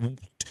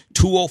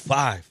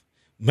 205,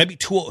 maybe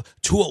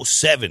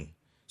 207,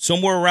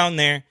 somewhere around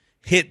there.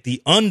 Hit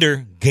the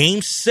under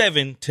Game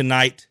 7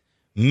 tonight,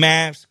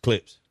 Mavs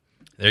Clips.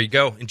 There you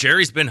go. And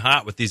Jerry's been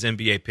hot with these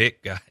NBA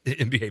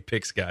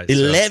picks, guys.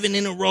 11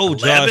 in a row,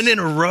 Josh. 11 in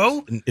a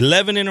row?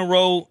 11 in a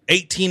row,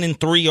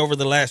 18-3 over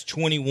the last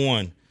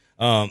 21.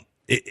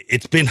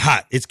 It's been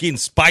hot. It's getting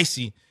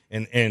spicy,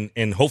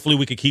 and hopefully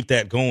we can keep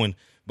that going.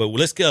 But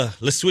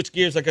let's switch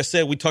gears. Like I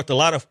said, we talked a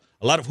lot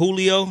of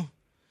Julio.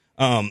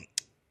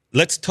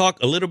 Let's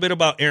talk a little bit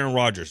about Aaron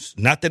Rodgers.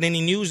 Not that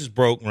any news is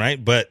broke,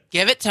 right? But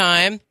give it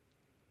time.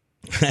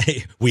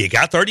 We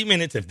got 30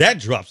 minutes. If that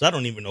drops, I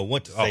don't even know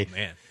what to say. Oh,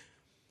 man.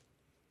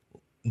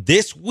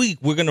 This week,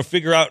 we're going to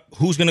figure out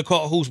who's going to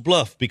call who's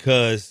bluff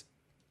because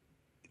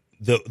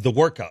the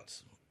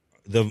workouts,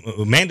 the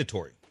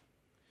mandatory.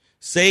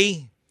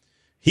 Say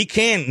he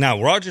can.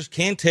 Now, Rodgers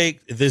can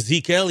take the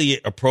Zeke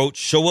Elliott approach,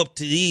 show up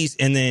to these,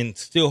 and then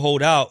still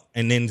hold out,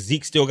 and then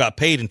Zeke still got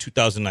paid in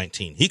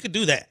 2019. He could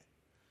do that.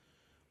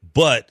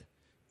 But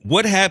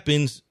what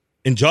happens,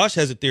 and Josh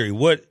has a theory,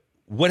 what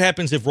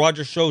happens if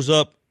Rodgers shows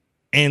up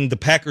and the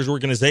Packers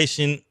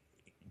organization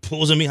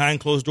pulls him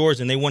behind closed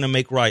doors and they want to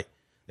make right?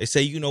 They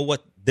say, you know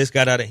what, this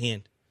got out of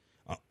hand.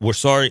 We're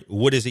sorry.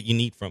 What is it you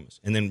need from us?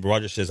 And then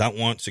Rodgers says, I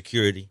want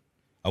security.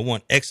 I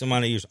want X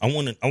amount of years. I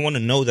want to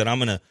know that I'm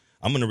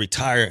gonna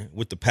retire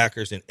with the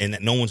Packers and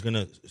that no one's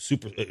gonna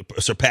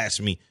surpass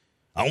me.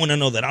 I want to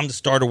know that I'm the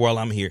starter while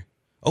I'm here.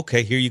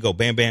 Okay, here you go.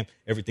 Bam, bam.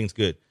 Everything's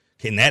good.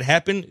 Can that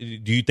happen?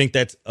 Do you think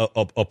that's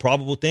a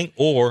probable thing?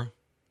 Or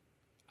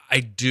I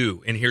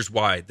do, and here's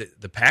why.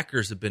 The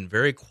Packers have been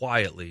very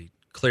quietly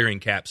clearing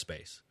cap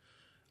space.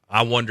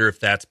 I wonder if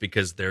that's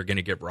because they're going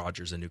to get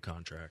Rodgers a new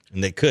contract.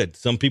 And they could.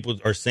 Some people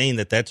are saying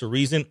that that's a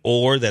reason,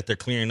 or that they're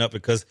clearing up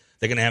because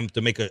they're going to have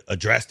to make a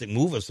drastic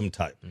move of some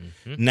type.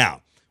 Mm-hmm.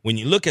 Now, when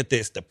you look at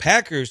this, the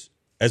Packers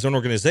as an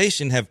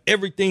organization have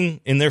everything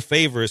in their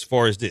favor as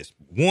far as this.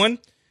 One,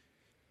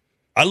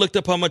 I looked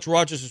up how much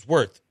Rodgers is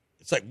worth.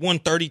 It's like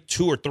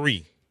 132 or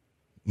 3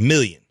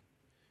 million.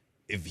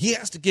 If he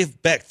has to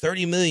give back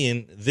 $30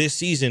 million this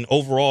season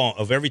overall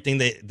of everything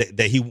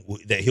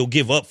that he'll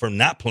give up for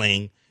not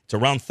playing, it's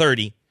around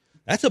 30.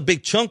 That's a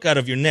big chunk out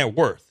of your net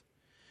worth.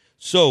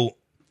 So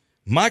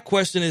my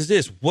question is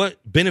this: what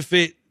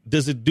benefit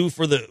does it do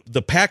for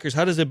the Packers?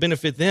 How does it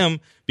benefit them?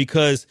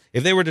 Because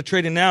if they were to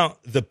trade it now,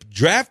 the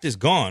draft is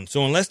gone.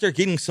 So unless they're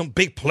getting some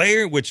big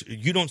player, which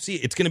you don't see,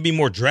 it's going to be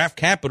more draft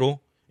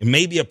capital. It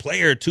may be a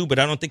player or two, but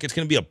I don't think it's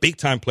going to be a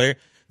big-time player.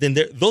 Then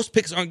those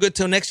picks aren't good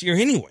till next year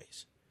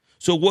anyways.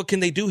 So what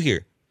can they do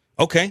here?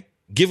 Okay,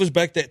 give us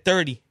back that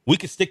 30. We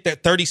could stick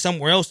that 30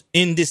 somewhere else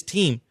in this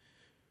team.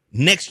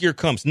 Next year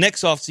comes,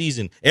 next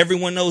offseason,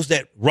 everyone knows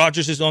that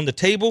Rodgers is on the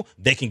table.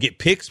 They can get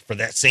picks for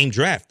that same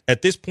draft.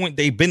 At this point,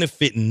 they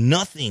benefit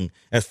nothing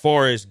as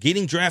far as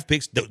getting draft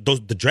picks.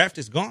 The draft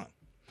is gone.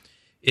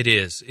 It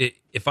is.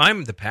 If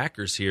I'm the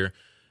Packers here,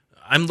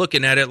 I'm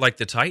looking at it like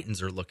the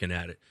Titans are looking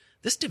at it.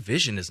 This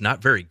division is not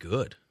very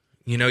good.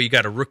 You know, you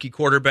got a rookie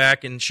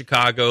quarterback in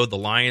Chicago. The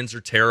Lions are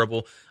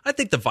terrible. I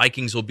think the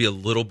Vikings will be a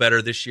little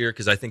better this year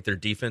because I think their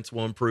defense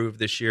will improve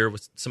this year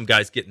with some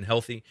guys getting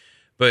healthy.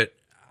 But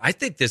I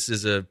think this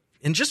is and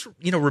just,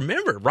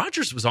 remember,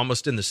 Rodgers was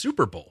almost in the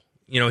Super Bowl.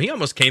 He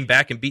almost came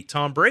back and beat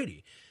Tom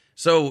Brady.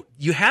 So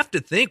you have to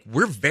think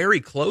we're very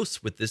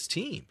close with this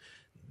team.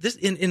 This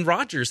in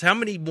Rodgers, how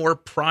many more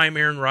prime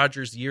Aaron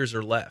Rodgers years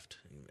are left?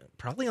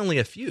 Probably only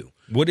a few.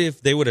 What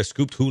if they would have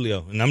scooped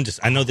Julio? And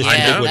I know this.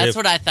 Yeah, that's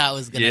what I thought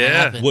was going to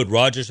happen. Would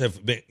Rodgers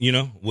have been,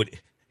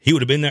 he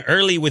would have been there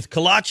early with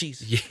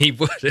kolaches. Yeah, he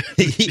would have.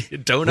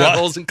 Donut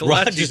holes and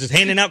kolaches. Rodgers is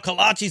handing out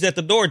kolaches at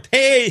the door.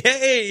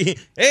 Hey,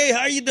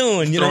 how you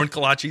doing? Throwing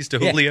kolaches to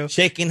Julio.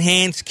 Shaking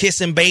hands,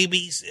 kissing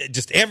babies,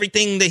 just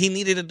everything that he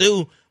needed to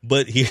do.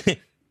 But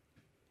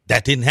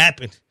that didn't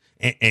happen.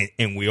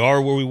 And we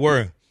are where we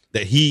were.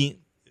 that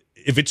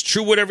if it's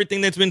true with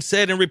everything that's been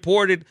said and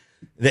reported,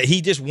 that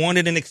he just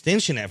wanted an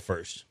extension at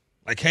first.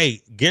 Like,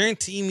 hey,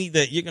 guarantee me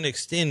that you're going to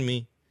extend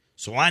me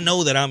so I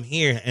know that I'm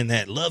here, and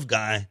that Love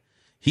guy,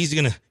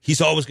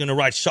 he's always going to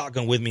ride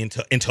shotgun with me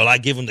until I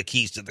give him the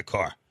keys to the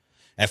car.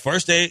 At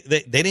first, they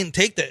didn't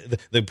take that.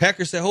 The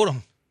Packers said, hold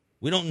on,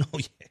 we don't know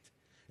yet.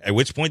 At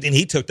which point, then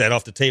he took that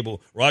off the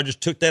table. Rodgers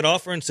took that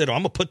offer and said,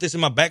 I'm going to put this in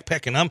my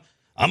backpack, and I'm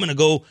going to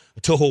go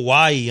to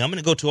Hawaii. I'm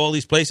going to go to all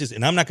these places,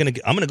 and I'm going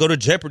to go to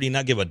Jeopardy and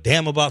not give a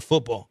damn about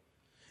football.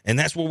 And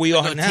that's where we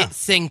are now.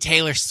 Sing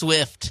Taylor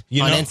Swift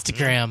on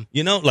Instagram.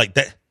 Like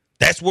that.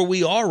 That's where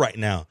we are right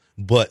now.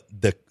 But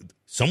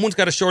someone's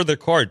got to show their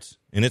cards,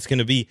 and it's going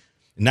to be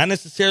not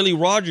necessarily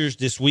Rodgers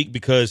this week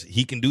because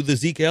he can do the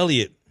Zeke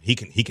Elliott. He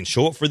can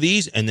show up for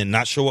these and then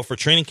not show up for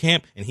training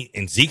camp,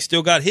 and Zeke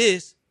still got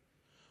his.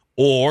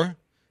 Or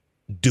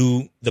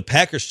do the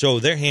Packers show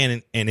their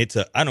hand and it's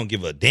I don't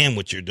give a damn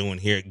what you're doing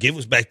here. Give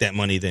us back that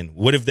money then.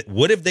 What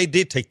if they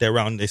did take that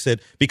route and they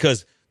said,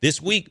 because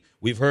this week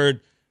we've heard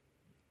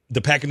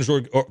the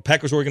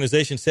Packers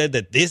organization said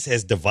that this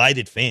has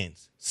divided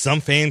fans.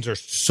 Some fans are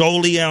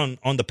solely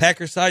on the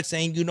Packers side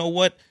saying, you know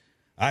what,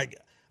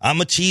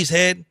 I'm a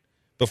cheesehead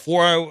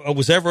before I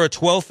was ever a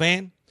 12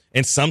 fan.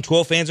 And some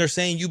 12 fans are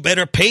saying, you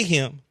better pay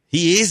him.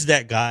 He is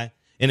that guy.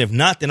 And if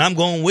not, then I'm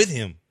going with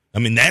him. I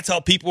mean, that's how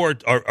people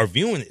are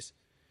viewing this.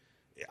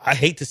 I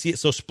hate to see it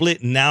so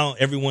split. Now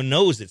everyone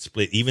knows it's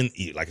split. Even,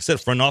 like I said,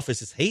 front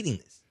office is hating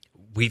this.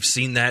 We've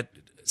seen that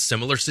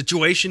similar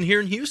situation here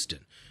in Houston.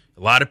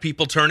 A lot of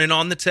people turning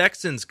on the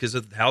Texans because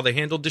of how they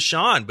handled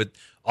Deshaun, but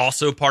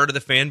also part of the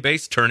fan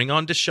base turning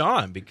on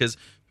Deshaun because,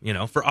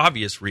 for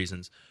obvious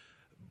reasons.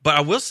 But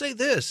I will say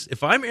this.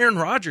 If I'm Aaron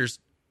Rodgers,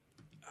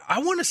 I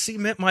want to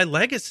cement my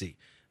legacy.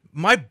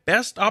 My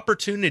best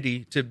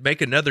opportunity to make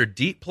another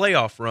deep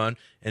playoff run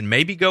and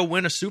maybe go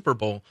win a Super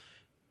Bowl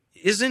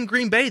is in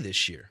Green Bay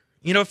this year.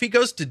 If he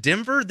goes to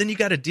Denver, then you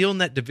got to deal in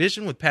that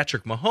division with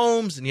Patrick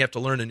Mahomes, and you have to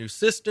learn a new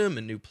system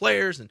and new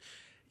players. And,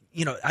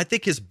 I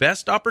think his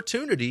best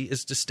opportunity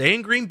is to stay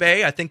in Green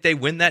Bay. I think they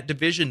win that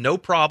division no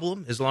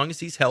problem as long as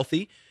he's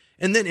healthy.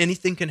 And then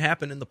anything can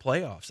happen in the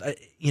playoffs.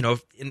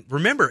 And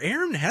remember,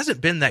 Aaron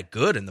hasn't been that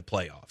good in the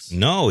playoffs.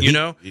 No,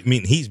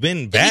 he's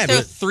been bad. Did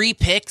he throw 3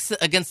 picks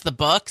against the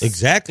Bucs?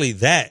 Exactly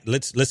that.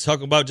 Let's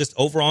talk about just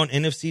overall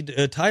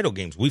NFC title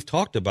games. We've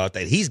talked about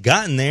that. He's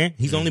gotten there.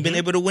 He's only been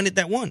able to win it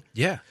that one.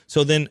 Yeah.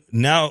 So then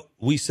now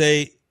we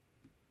say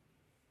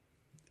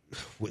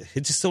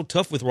it's just so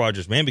tough with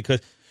Rodgers, man, because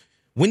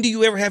when do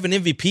you ever have an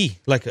MVP,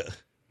 like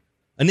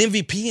an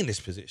MVP in this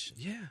position?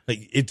 Yeah.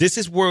 Like this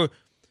is where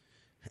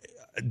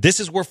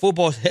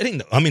football's heading,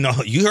 though. I mean,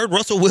 you heard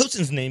Russell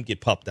Wilson's name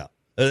get popped out.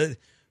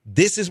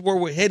 This is where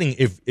we're heading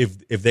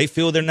if they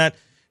feel they're not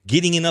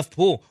getting enough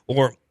pull.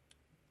 Or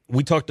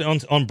we talked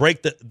on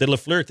break the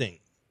LaFleur thing.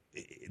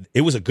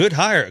 It was a good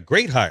hire, a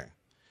great hire.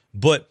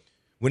 But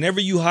whenever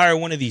you hire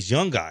one of these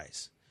young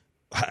guys,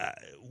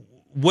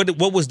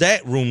 what was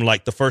that room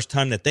like the first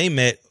time that they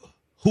met?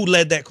 Who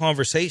led that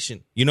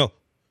conversation?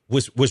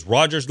 Was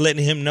Rodgers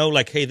letting him know,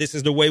 like, hey, this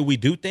is the way we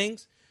do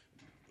things?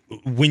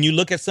 When you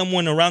look at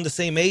someone around the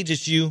same age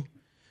as you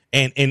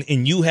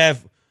and you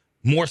have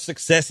more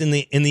success in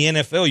the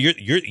NFL,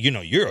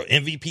 you're an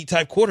MVP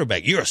type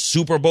quarterback. You're a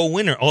Super Bowl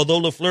winner.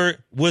 Although LaFleur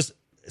was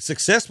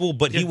successful,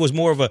 but he was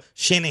more of a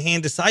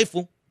Shanahan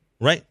disciple,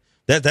 right?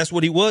 That's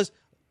what he was.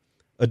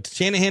 A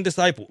Shanahan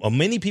disciple.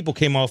 Many people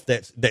came off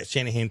that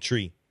Shanahan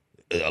tree.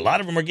 A lot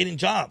of them are getting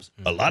jobs.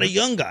 A lot of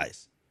young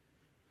guys.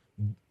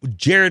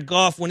 Jared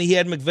Goff, when he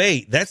had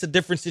McVay, that's a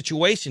different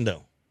situation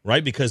though.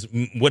 Right, because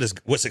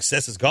what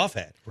success has Goff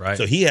had, right?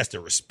 So he has to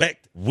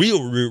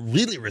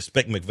really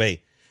respect McVay.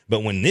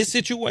 But when this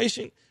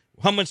situation,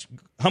 how much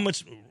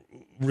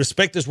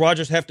respect does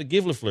Rodgers have to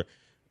give LaFleur?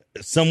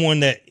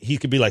 Someone that he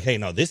could be like, hey,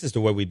 no, this is the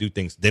way we do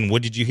things. Then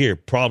what did you hear?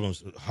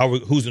 Problems.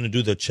 Who's going to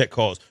do the check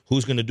calls?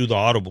 Who's going to do the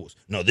audibles?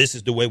 No, this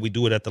is the way we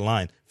do it at the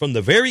line. From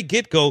the very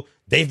get-go,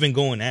 they've been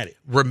going at it.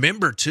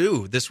 Remember,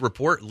 too, this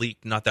report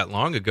leaked not that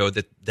long ago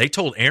that they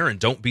told Aaron,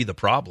 don't be the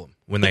problem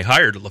when they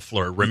hired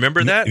LaFleur.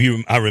 Remember that?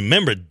 I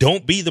remember,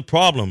 don't be the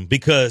problem,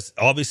 because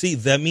obviously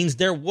that means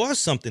there was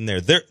something there.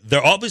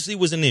 There obviously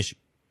was an issue.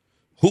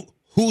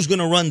 Who's going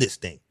to run this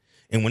thing?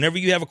 And whenever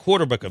you have a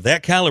quarterback of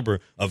that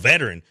caliber, a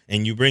veteran,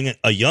 and you bring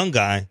a young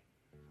guy,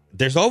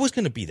 there's always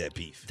going to be that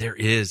beef. There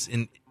is.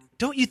 And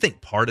don't you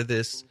think part of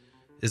this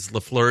is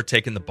LaFleur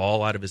taking the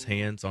ball out of his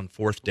hands on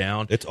 4th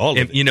down? It's all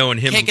of it. And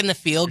him kicking the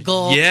field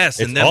goal. Yes.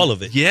 It's all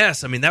of it.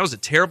 Yes. I mean, that was a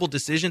terrible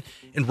decision.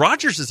 And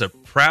Rodgers is a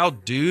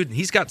proud dude, and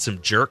he's got some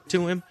jerk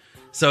to him.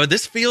 So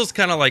this feels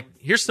kind of like,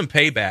 here's some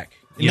payback.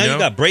 You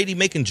got Brady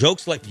making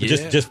jokes, like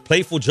just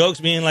playful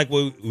jokes, being like,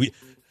 well,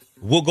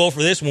 we'll go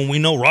for this when we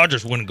know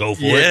Rodgers wouldn't go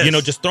for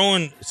it. Just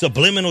throwing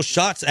subliminal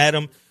shots at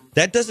him.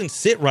 That doesn't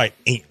sit right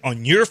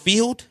on your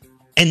field.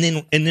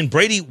 And then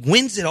Brady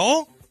wins it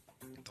all.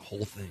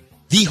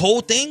 The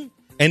whole thing.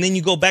 And then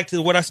you go back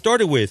to what I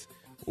started with.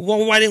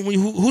 Well, why didn't we?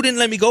 Who didn't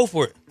let me go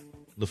for it?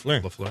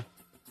 LaFleur.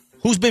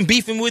 Who's been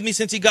beefing with me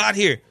since he got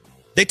here?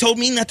 They told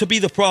me not to be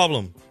the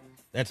problem.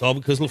 That's all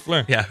because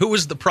LaFleur. Yeah, who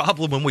was the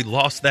problem when we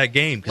lost that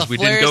game? Because we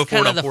LaFleur's didn't go for it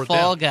kind on of the fourth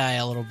fall down. guy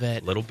a little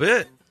bit. A little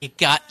bit. You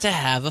got to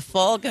have a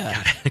fall guy.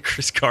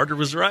 Chris Carter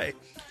was right.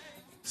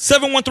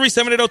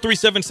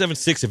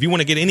 713-780-3776. If you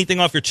want to get anything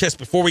off your chest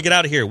before we get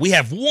out of here, we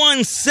have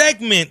one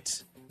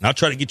segment. And I'll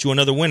try to get you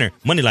another winner.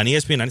 Moneyline,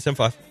 ESPN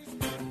 97.5.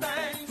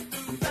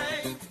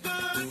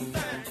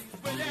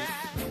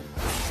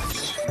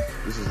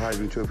 This is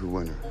Heisman Trophy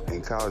winner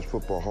and College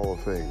Football Hall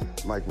of Fame,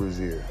 Mike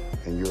Rozier,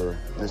 and you're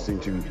listening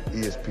to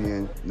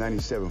ESPN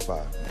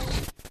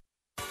 97.5.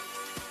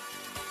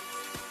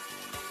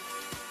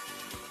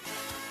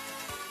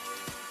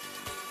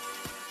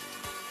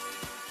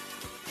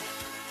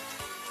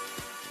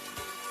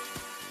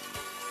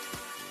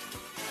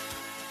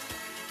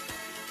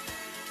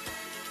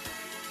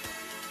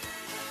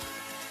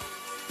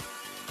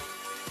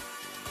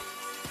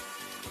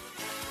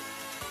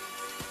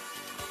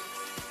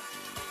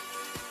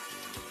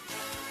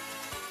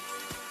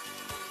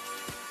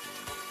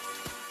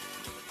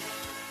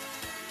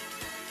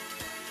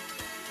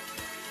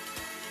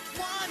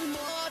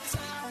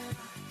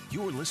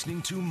 You're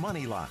listening to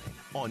Moneyline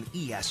on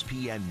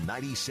ESPN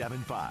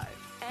 97.5.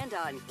 And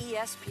on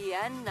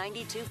ESPN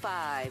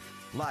 92.5.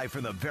 Live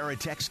from the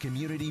Veritex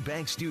Community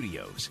Bank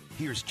Studios,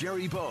 here's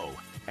Jerry Bow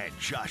and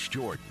Josh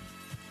Jordan.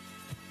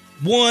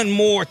 One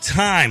more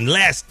time,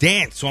 last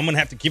dance. So I'm going to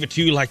have to give it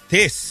to you like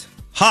this.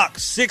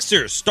 Hawks,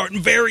 Sixers,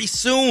 starting very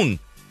soon.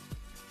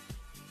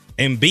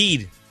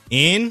 Embiid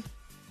in,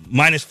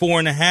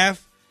 -4.5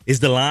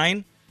 is the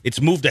line. It's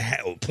moved a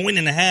point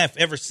and a half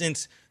ever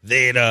since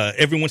that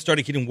everyone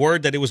started getting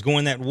word that it was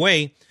going that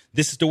way.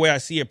 This is the way I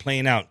see it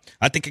playing out.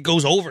 I think it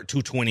goes over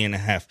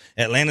 220.5.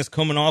 Atlanta's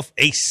coming off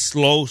a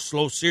slow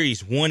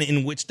series, one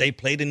in which they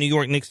played a New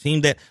York Knicks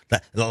team that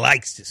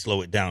likes to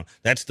slow it down.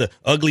 That's the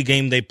ugly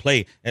game they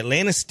play.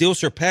 Atlanta still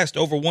surpassed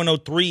over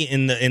 103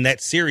 in that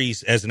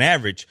series as an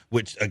average,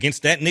 which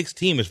against that Knicks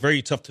team is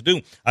very tough to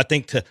do. I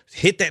think to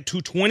hit that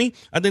 220,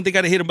 I think they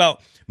got to hit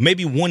about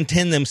maybe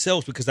 110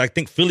 themselves because I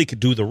think Philly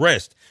could do the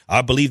rest.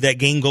 I believe that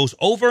game goes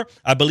over.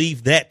 I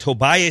believe that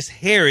Tobias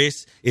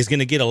Harris is going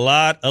to get a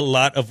lot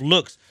of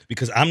looks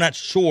because I'm not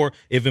sure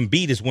if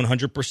Embiid is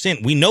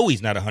 100%. We know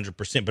he's not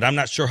 100%, but I'm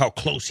not sure how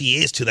close he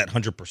is to that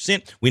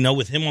 100%. We know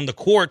with him on the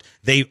court,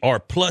 they are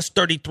plus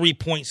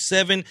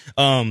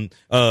 33.7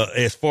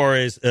 as far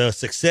as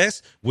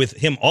success. With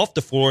him off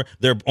the floor,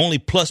 they're only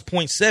plus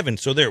 0.7.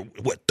 So they're,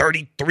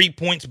 33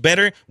 points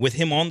better with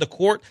him on the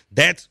court?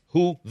 That's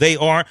who they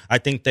are. I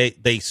think they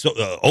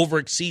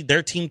over-exceed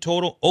their team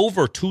total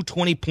over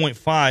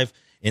 220.5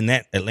 in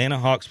that Atlanta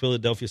Hawks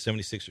Philadelphia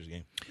 76ers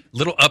game.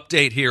 Little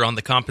update here on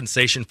the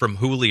compensation from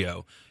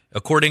Julio.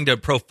 According to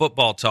Pro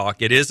Football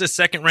Talk, it is a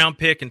second-round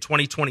pick in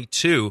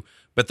 2022,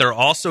 but they're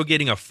also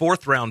getting a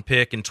fourth-round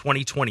pick in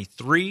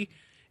 2023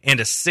 and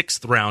a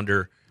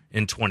sixth-rounder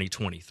in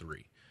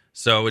 2023.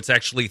 So it's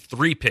actually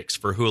 3 picks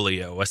for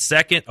Julio. A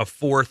second, a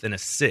fourth, and a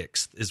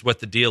sixth is what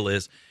the deal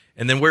is.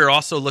 And then we're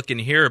also looking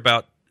here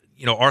about,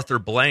 Arthur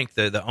Blank,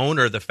 the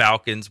owner of the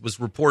Falcons, was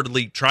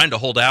reportedly trying to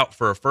hold out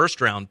for a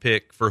first-round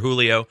pick for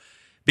Julio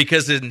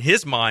because in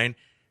his mind,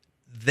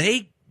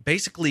 they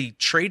basically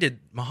traded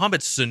Mohamed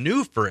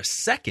Sanu for a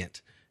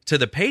second to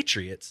the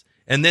Patriots,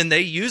 and then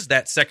they used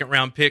that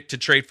second-round pick to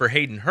trade for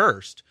Hayden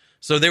Hurst.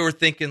 So they were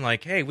thinking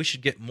like, hey, we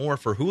should get more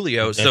for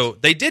Julio. So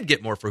they did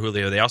get more for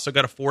Julio. They also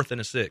got a fourth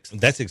and a sixth.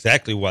 That's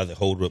exactly why the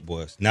holdup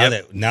was. Now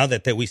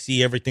that we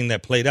see everything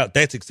that played out,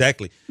 that's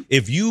exactly.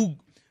 If you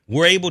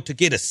were able to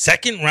get a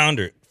second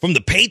rounder from the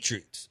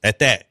Patriots at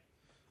that,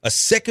 a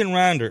second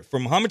rounder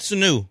from Mohamed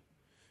Sanu,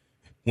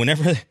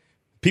 whenever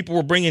people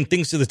were bringing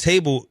things to the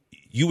table,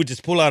 you would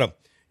just pull out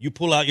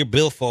your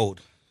billfold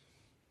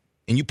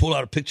and you pull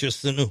out a picture of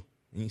Sanu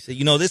and you say,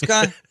 this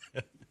guy?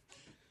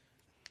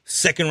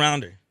 Second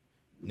rounder.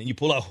 And then you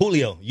pull out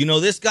Julio.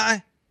 This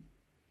guy?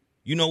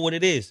 You know what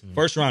it is.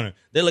 First rounder.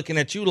 They're looking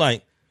at you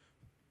like,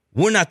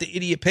 we're not the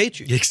idiot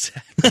Patriots.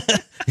 Exactly.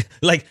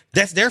 Like,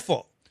 that's their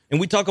fault. And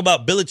we talk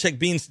about Belichick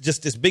being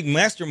just this big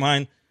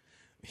mastermind.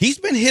 He's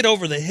been hit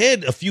over the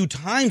head a few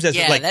times.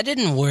 That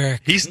didn't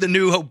work. He's the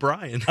new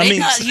O'Brien. They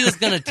thought he was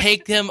going to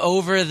take them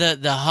over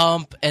the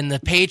hump, and the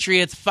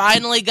Patriots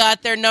finally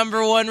got their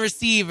number one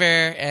receiver,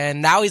 and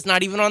now he's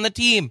not even on the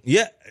team.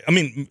 Yeah,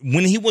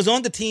 when he was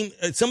on the team,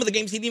 some of the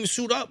games he didn't even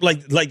suit up.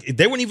 Like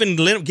they wouldn't even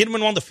get him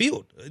on the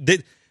field.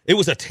 It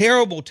was a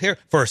terrible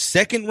for a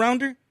second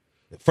rounder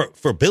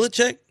for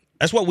Belichick.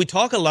 That's why we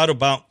talk a lot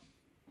about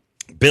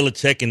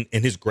Belichick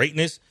and his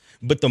greatness.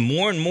 But the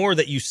more and more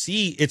that you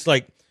see, it's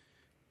like,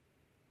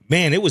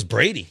 man, it was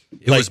Brady.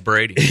 It was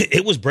Brady.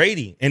 It was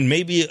Brady, and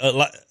maybe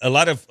a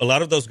lot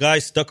of those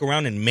guys stuck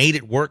around and made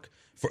it work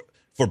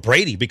for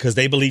Brady because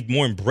they believed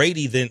more in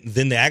Brady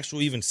than the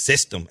actual even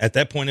system. At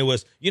that point, it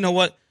was,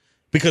 what?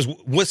 Because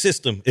what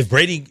system? If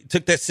Brady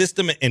took that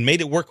system and made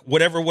it work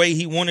whatever way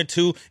he wanted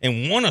to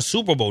and won a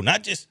Super Bowl,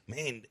 not just,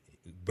 man,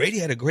 Brady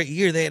had a great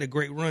year, they had a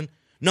great run.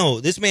 No,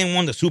 this man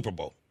won the Super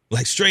Bowl,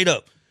 like straight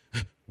up.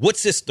 What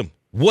system?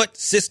 What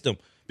system?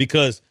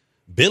 Because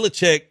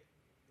Belichick,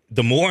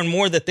 the more and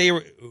more that they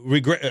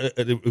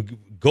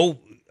go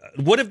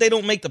what if they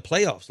don't make the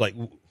playoffs? Like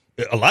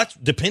a lot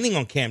depending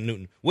on Cam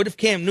Newton. What if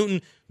Cam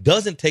Newton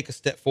doesn't take a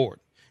step forward,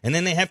 and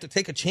then they have to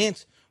take a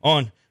chance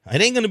on?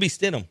 It ain't going to be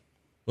Stidham.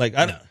 Like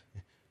I don't.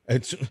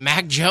 It's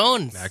Mac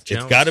Jones.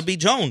 It's got to be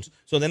Jones.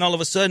 So then all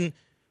of a sudden,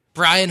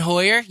 Brian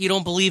Hoyer. You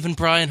don't believe in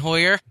Brian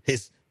Hoyer?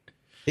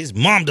 His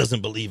mom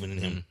doesn't believe in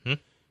him.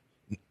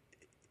 Mm-hmm.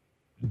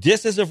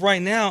 Just as of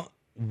right now,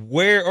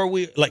 where are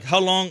we? Like,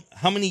 how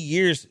many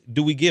years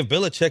do we give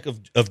Belichick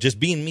of just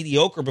being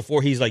mediocre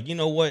before he's like, you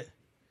know what?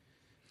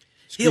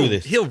 Screw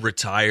this. He'll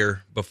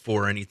retire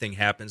before anything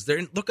happens.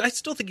 There, look, I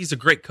still think he's a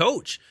great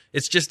coach.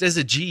 It's just as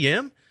a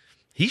GM,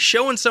 he's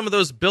showing some of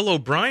those Bill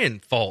O'Brien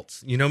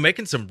faults.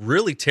 Making some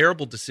really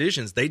terrible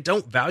decisions. They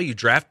don't value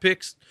draft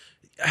picks.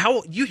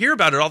 How you hear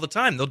about it all the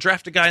time. They'll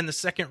draft a guy in the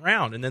second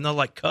round and then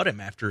they'll cut him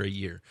after a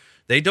year.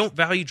 They don't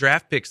value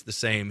draft picks the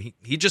same.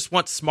 He just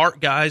wants smart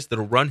guys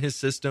that'll run his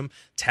system.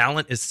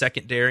 Talent is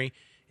secondary.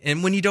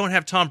 And when you don't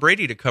have Tom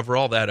Brady to cover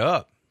all that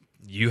up,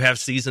 you have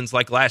seasons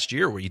like last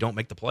year where you don't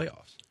make the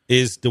playoffs.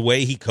 Is the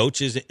way he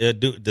coaches,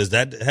 does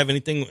that have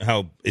anything,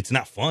 how it's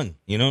not fun,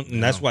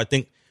 And that's why I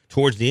think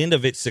towards the end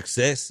of it,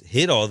 success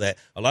hit all that.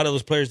 A lot of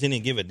those players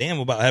didn't give a damn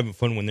about having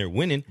fun when they're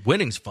winning.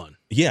 Winning's fun.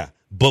 Yeah.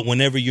 But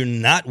whenever you're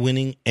not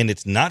winning and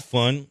it's not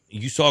fun,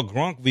 you saw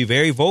Gronk be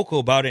very vocal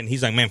about it. And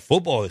he's like, man,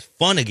 football is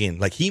fun again.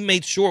 Like he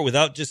made sure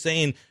without just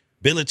saying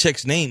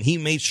Belichick's name, he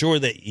made sure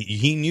that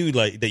he knew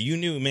that you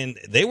knew, man,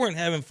 they weren't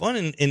having fun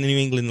in New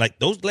England. Like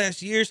those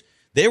last years,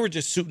 they were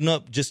just suiting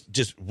up,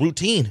 just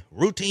routine.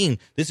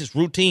 This is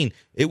routine.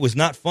 It was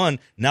not fun.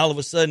 Now all of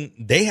a sudden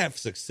they have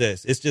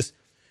success. It's just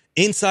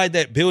inside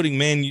that building,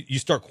 man, you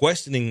start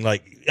questioning,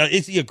 like,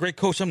 is he a great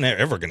coach? I'm never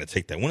ever going to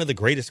take that. One of the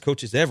greatest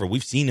coaches ever.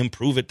 We've seen him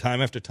prove it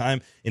time after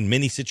time in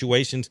many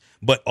situations,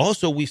 but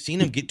also we've seen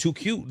him get too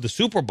cute. The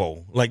Super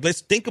Bowl. Like, let's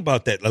think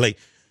about that. Like,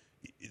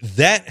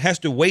 that has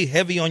to weigh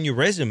heavy on your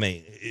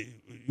resume.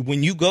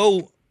 When you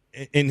go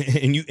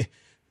and you...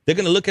 They're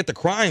going to look at the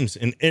crimes,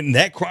 and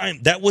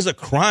that was a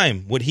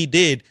crime, what he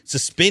did,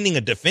 suspending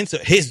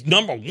his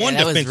number one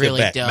defensive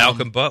really back. dumb.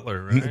 Malcolm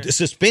Butler, right?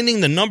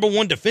 Suspending the number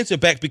one defensive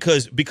back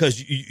because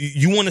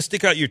you want to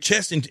stick out your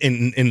chest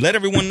and let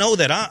everyone know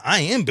that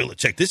I am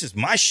Belichick. This is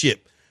my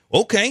ship.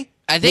 Okay.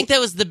 I think that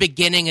was the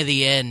beginning of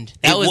the end.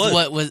 That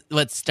was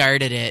what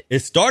started it. It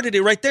started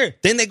it right there.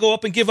 Then they go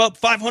up and give up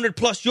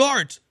 500-plus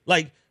yards.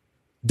 Like,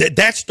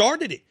 that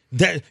started it.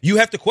 That you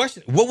have to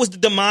question. What was the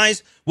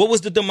demise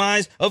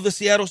of the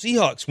Seattle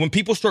Seahawks when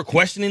people start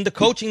questioning the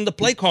coaching, the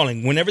play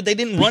calling, whenever they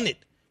didn't run it?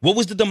 What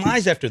was the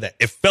demise after that?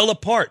 It fell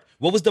apart.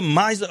 What was the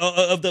demise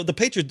of the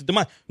Patriots? The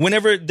demise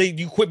whenever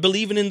you quit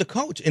believing in the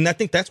coach, and I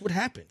think that's what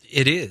happened.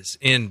 It is,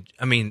 and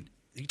I mean,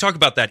 you talk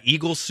about that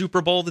Eagles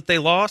Super Bowl that they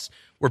lost,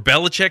 where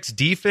Belichick's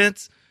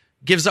defense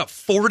gives up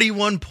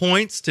 41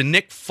 points to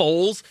Nick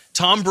Foles.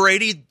 Tom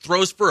Brady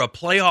throws for a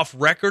playoff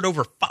record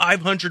over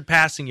 500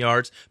 passing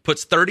yards,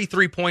 puts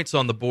 33 points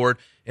on the board,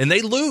 and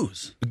they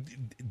lose.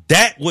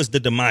 That was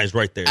the demise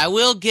right there. I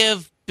will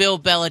give Bill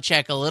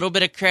Belichick a little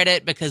bit of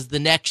credit because the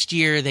next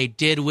year they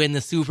did win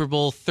the Super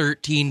Bowl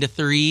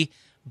 13-3.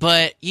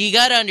 But you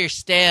got to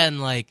understand,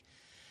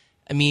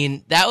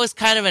 that was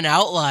kind of an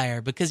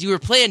outlier because you were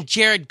playing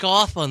Jared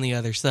Goff on the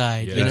other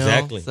side. Yeah.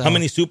 Exactly. So, how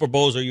many Super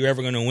Bowls are you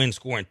ever going to win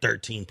scoring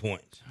 13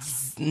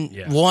 points?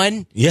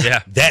 One.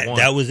 Yeah.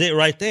 That was it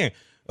right there.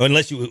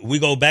 Unless we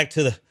go back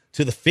to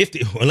the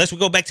 50, unless we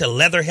go back to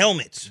leather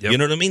helmets. Yep. You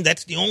know what I mean?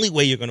 That's the only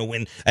way you're going to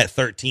win at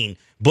 13.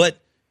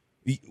 But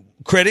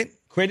credit,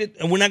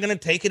 and we're not going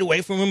to take it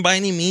away from him by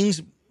any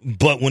means.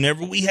 But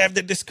whenever we have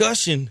the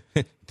discussion,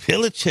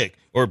 Belichick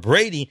or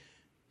Brady,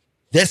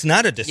 that's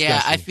not a discussion.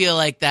 Yeah, I feel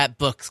like that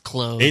book's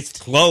closed.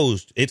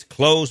 It's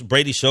closed.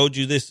 Brady showed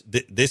you this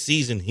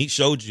season. He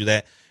showed you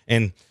that.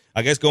 And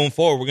I guess going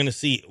forward, we're going to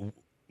see.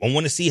 I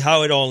want to see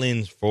how it all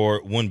ends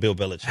for one Bill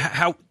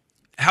Belichick.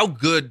 How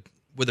good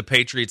would the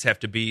Patriots have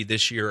to be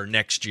this year or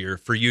next year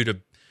for you to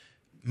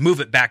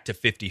move it back to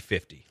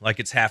 50-50? Like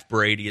it's half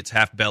Brady, it's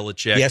half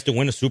Belichick. He has to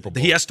win a Super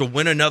Bowl. He has to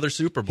win another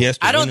Super Bowl.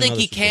 I don't think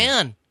he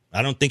can.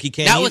 I don't think he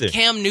can Not either. with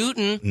Cam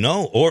Newton.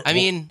 No.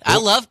 I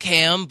love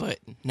Cam, but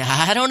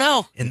I don't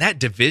know. In that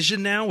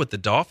division now with the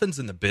Dolphins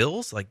and the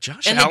Bills, like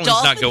Josh Allen's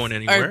not going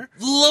anywhere. Are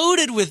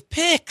loaded with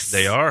picks.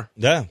 They are.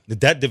 Yeah.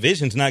 That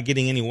division's not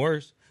getting any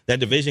worse. That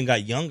division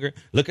got younger.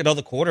 Look at all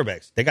the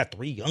quarterbacks. They got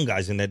 3 young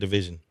guys in that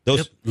division.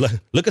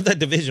 Look at that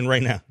division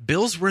right now.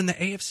 Bills were in the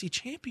AFC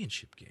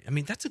Championship game. I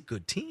mean, that's a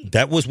good team.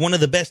 That was one of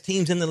the best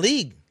teams in the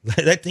league.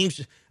 That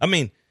team's,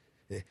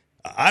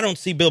 I don't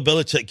see Bill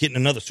Belichick getting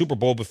another Super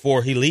Bowl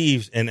before he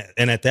leaves, and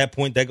at that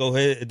point,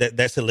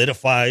 that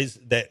solidifies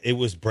that it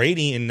was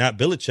Brady and not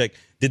Belichick.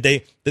 Did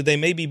they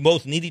maybe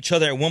both need each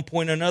other at one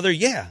point or another?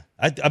 Yeah,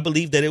 I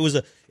believe that it was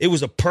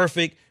a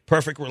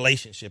perfect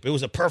relationship. It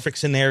was a perfect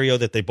scenario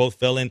that they both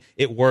fell in.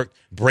 It worked.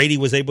 Brady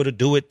was able to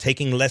do it,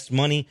 taking less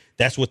money.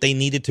 That's what they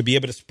needed to be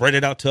able to spread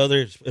it out to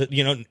others.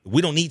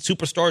 We don't need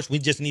superstars. We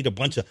just need a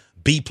bunch of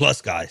B+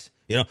 guys.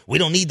 We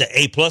don't need the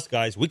A+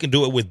 guys. We can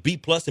do it with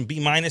B+ and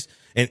B-,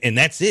 and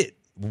that's it.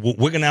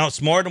 We're going to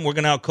outsmart him. We're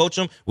going to outcoach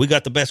him. We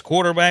got the best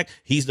quarterback.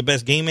 He's the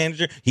best game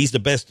manager. He's the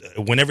best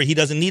whenever he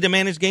doesn't need to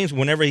manage games.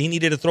 Whenever he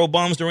needed to throw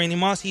bombs to Randy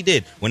Moss, he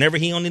did. Whenever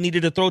he only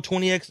needed to throw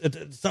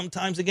 20x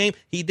sometimes a game,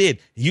 he did.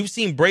 You've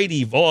seen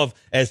Brady evolve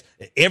as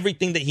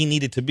everything that he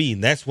needed to be.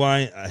 And that's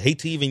why I hate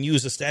to even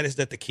use the status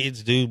that the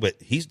kids do, but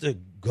he's the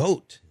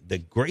GOAT, the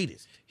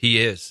greatest. He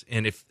is.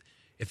 And if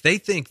they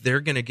think they're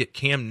going to get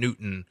Cam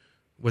Newton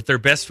with their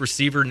best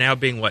receiver now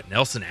being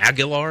Nelson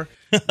Aguilar,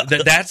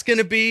 that's going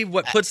to be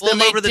what puts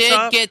them over the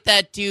top. They did get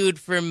that dude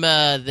from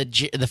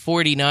the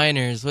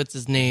 49ers. What's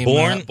his name?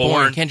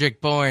 Bourne.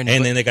 Kendrick Bourne.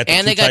 And then they got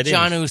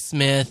Jonnu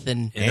Smith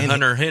and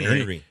Hunter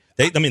Henry.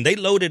 They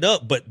loaded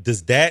up, but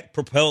does that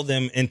propel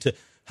them into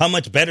how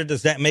much better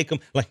does that make them?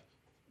 Like,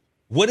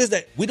 what is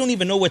that? We don't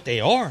even know what they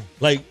are.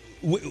 Like,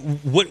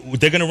 what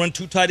they're going to run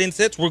 2 tight end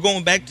sets? We're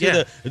going back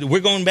to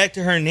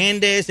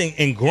Hernandez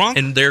and Gronk,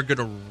 and they're going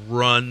to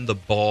run the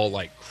ball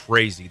like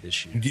crazy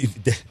this year.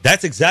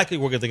 That's exactly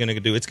what they're going to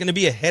do. It's going to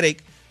be a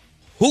headache.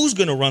 Who's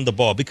going to run the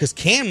ball? Because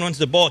Cam runs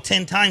the ball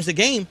 10 times a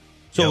game.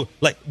 So,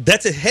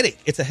 that's a headache.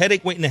 It's a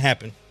headache waiting to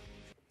happen.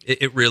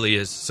 It really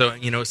is. So,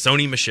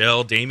 Sony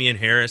Michel, Damian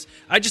Harris,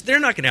 they're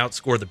not going to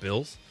outscore the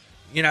Bills.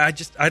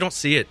 I don't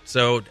see it.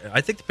 So,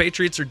 I think the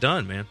Patriots are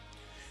done, man.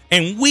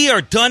 And we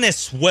are done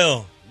as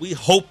well. We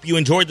hope you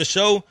enjoyed the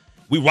show.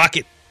 We rock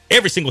it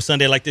every single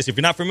Sunday like this. If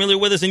you're not familiar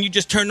with us and you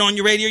just turned on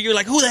your radio, you're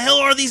like, who the hell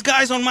are these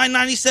guys on my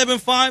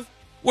 97.5?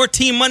 We're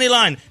Team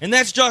Moneyline. And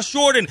that's Josh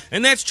Jordan.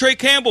 And that's Trey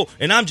Campbell.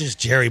 And I'm just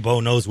Jerry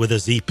Bow Knows with a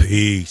Z.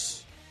 Peace.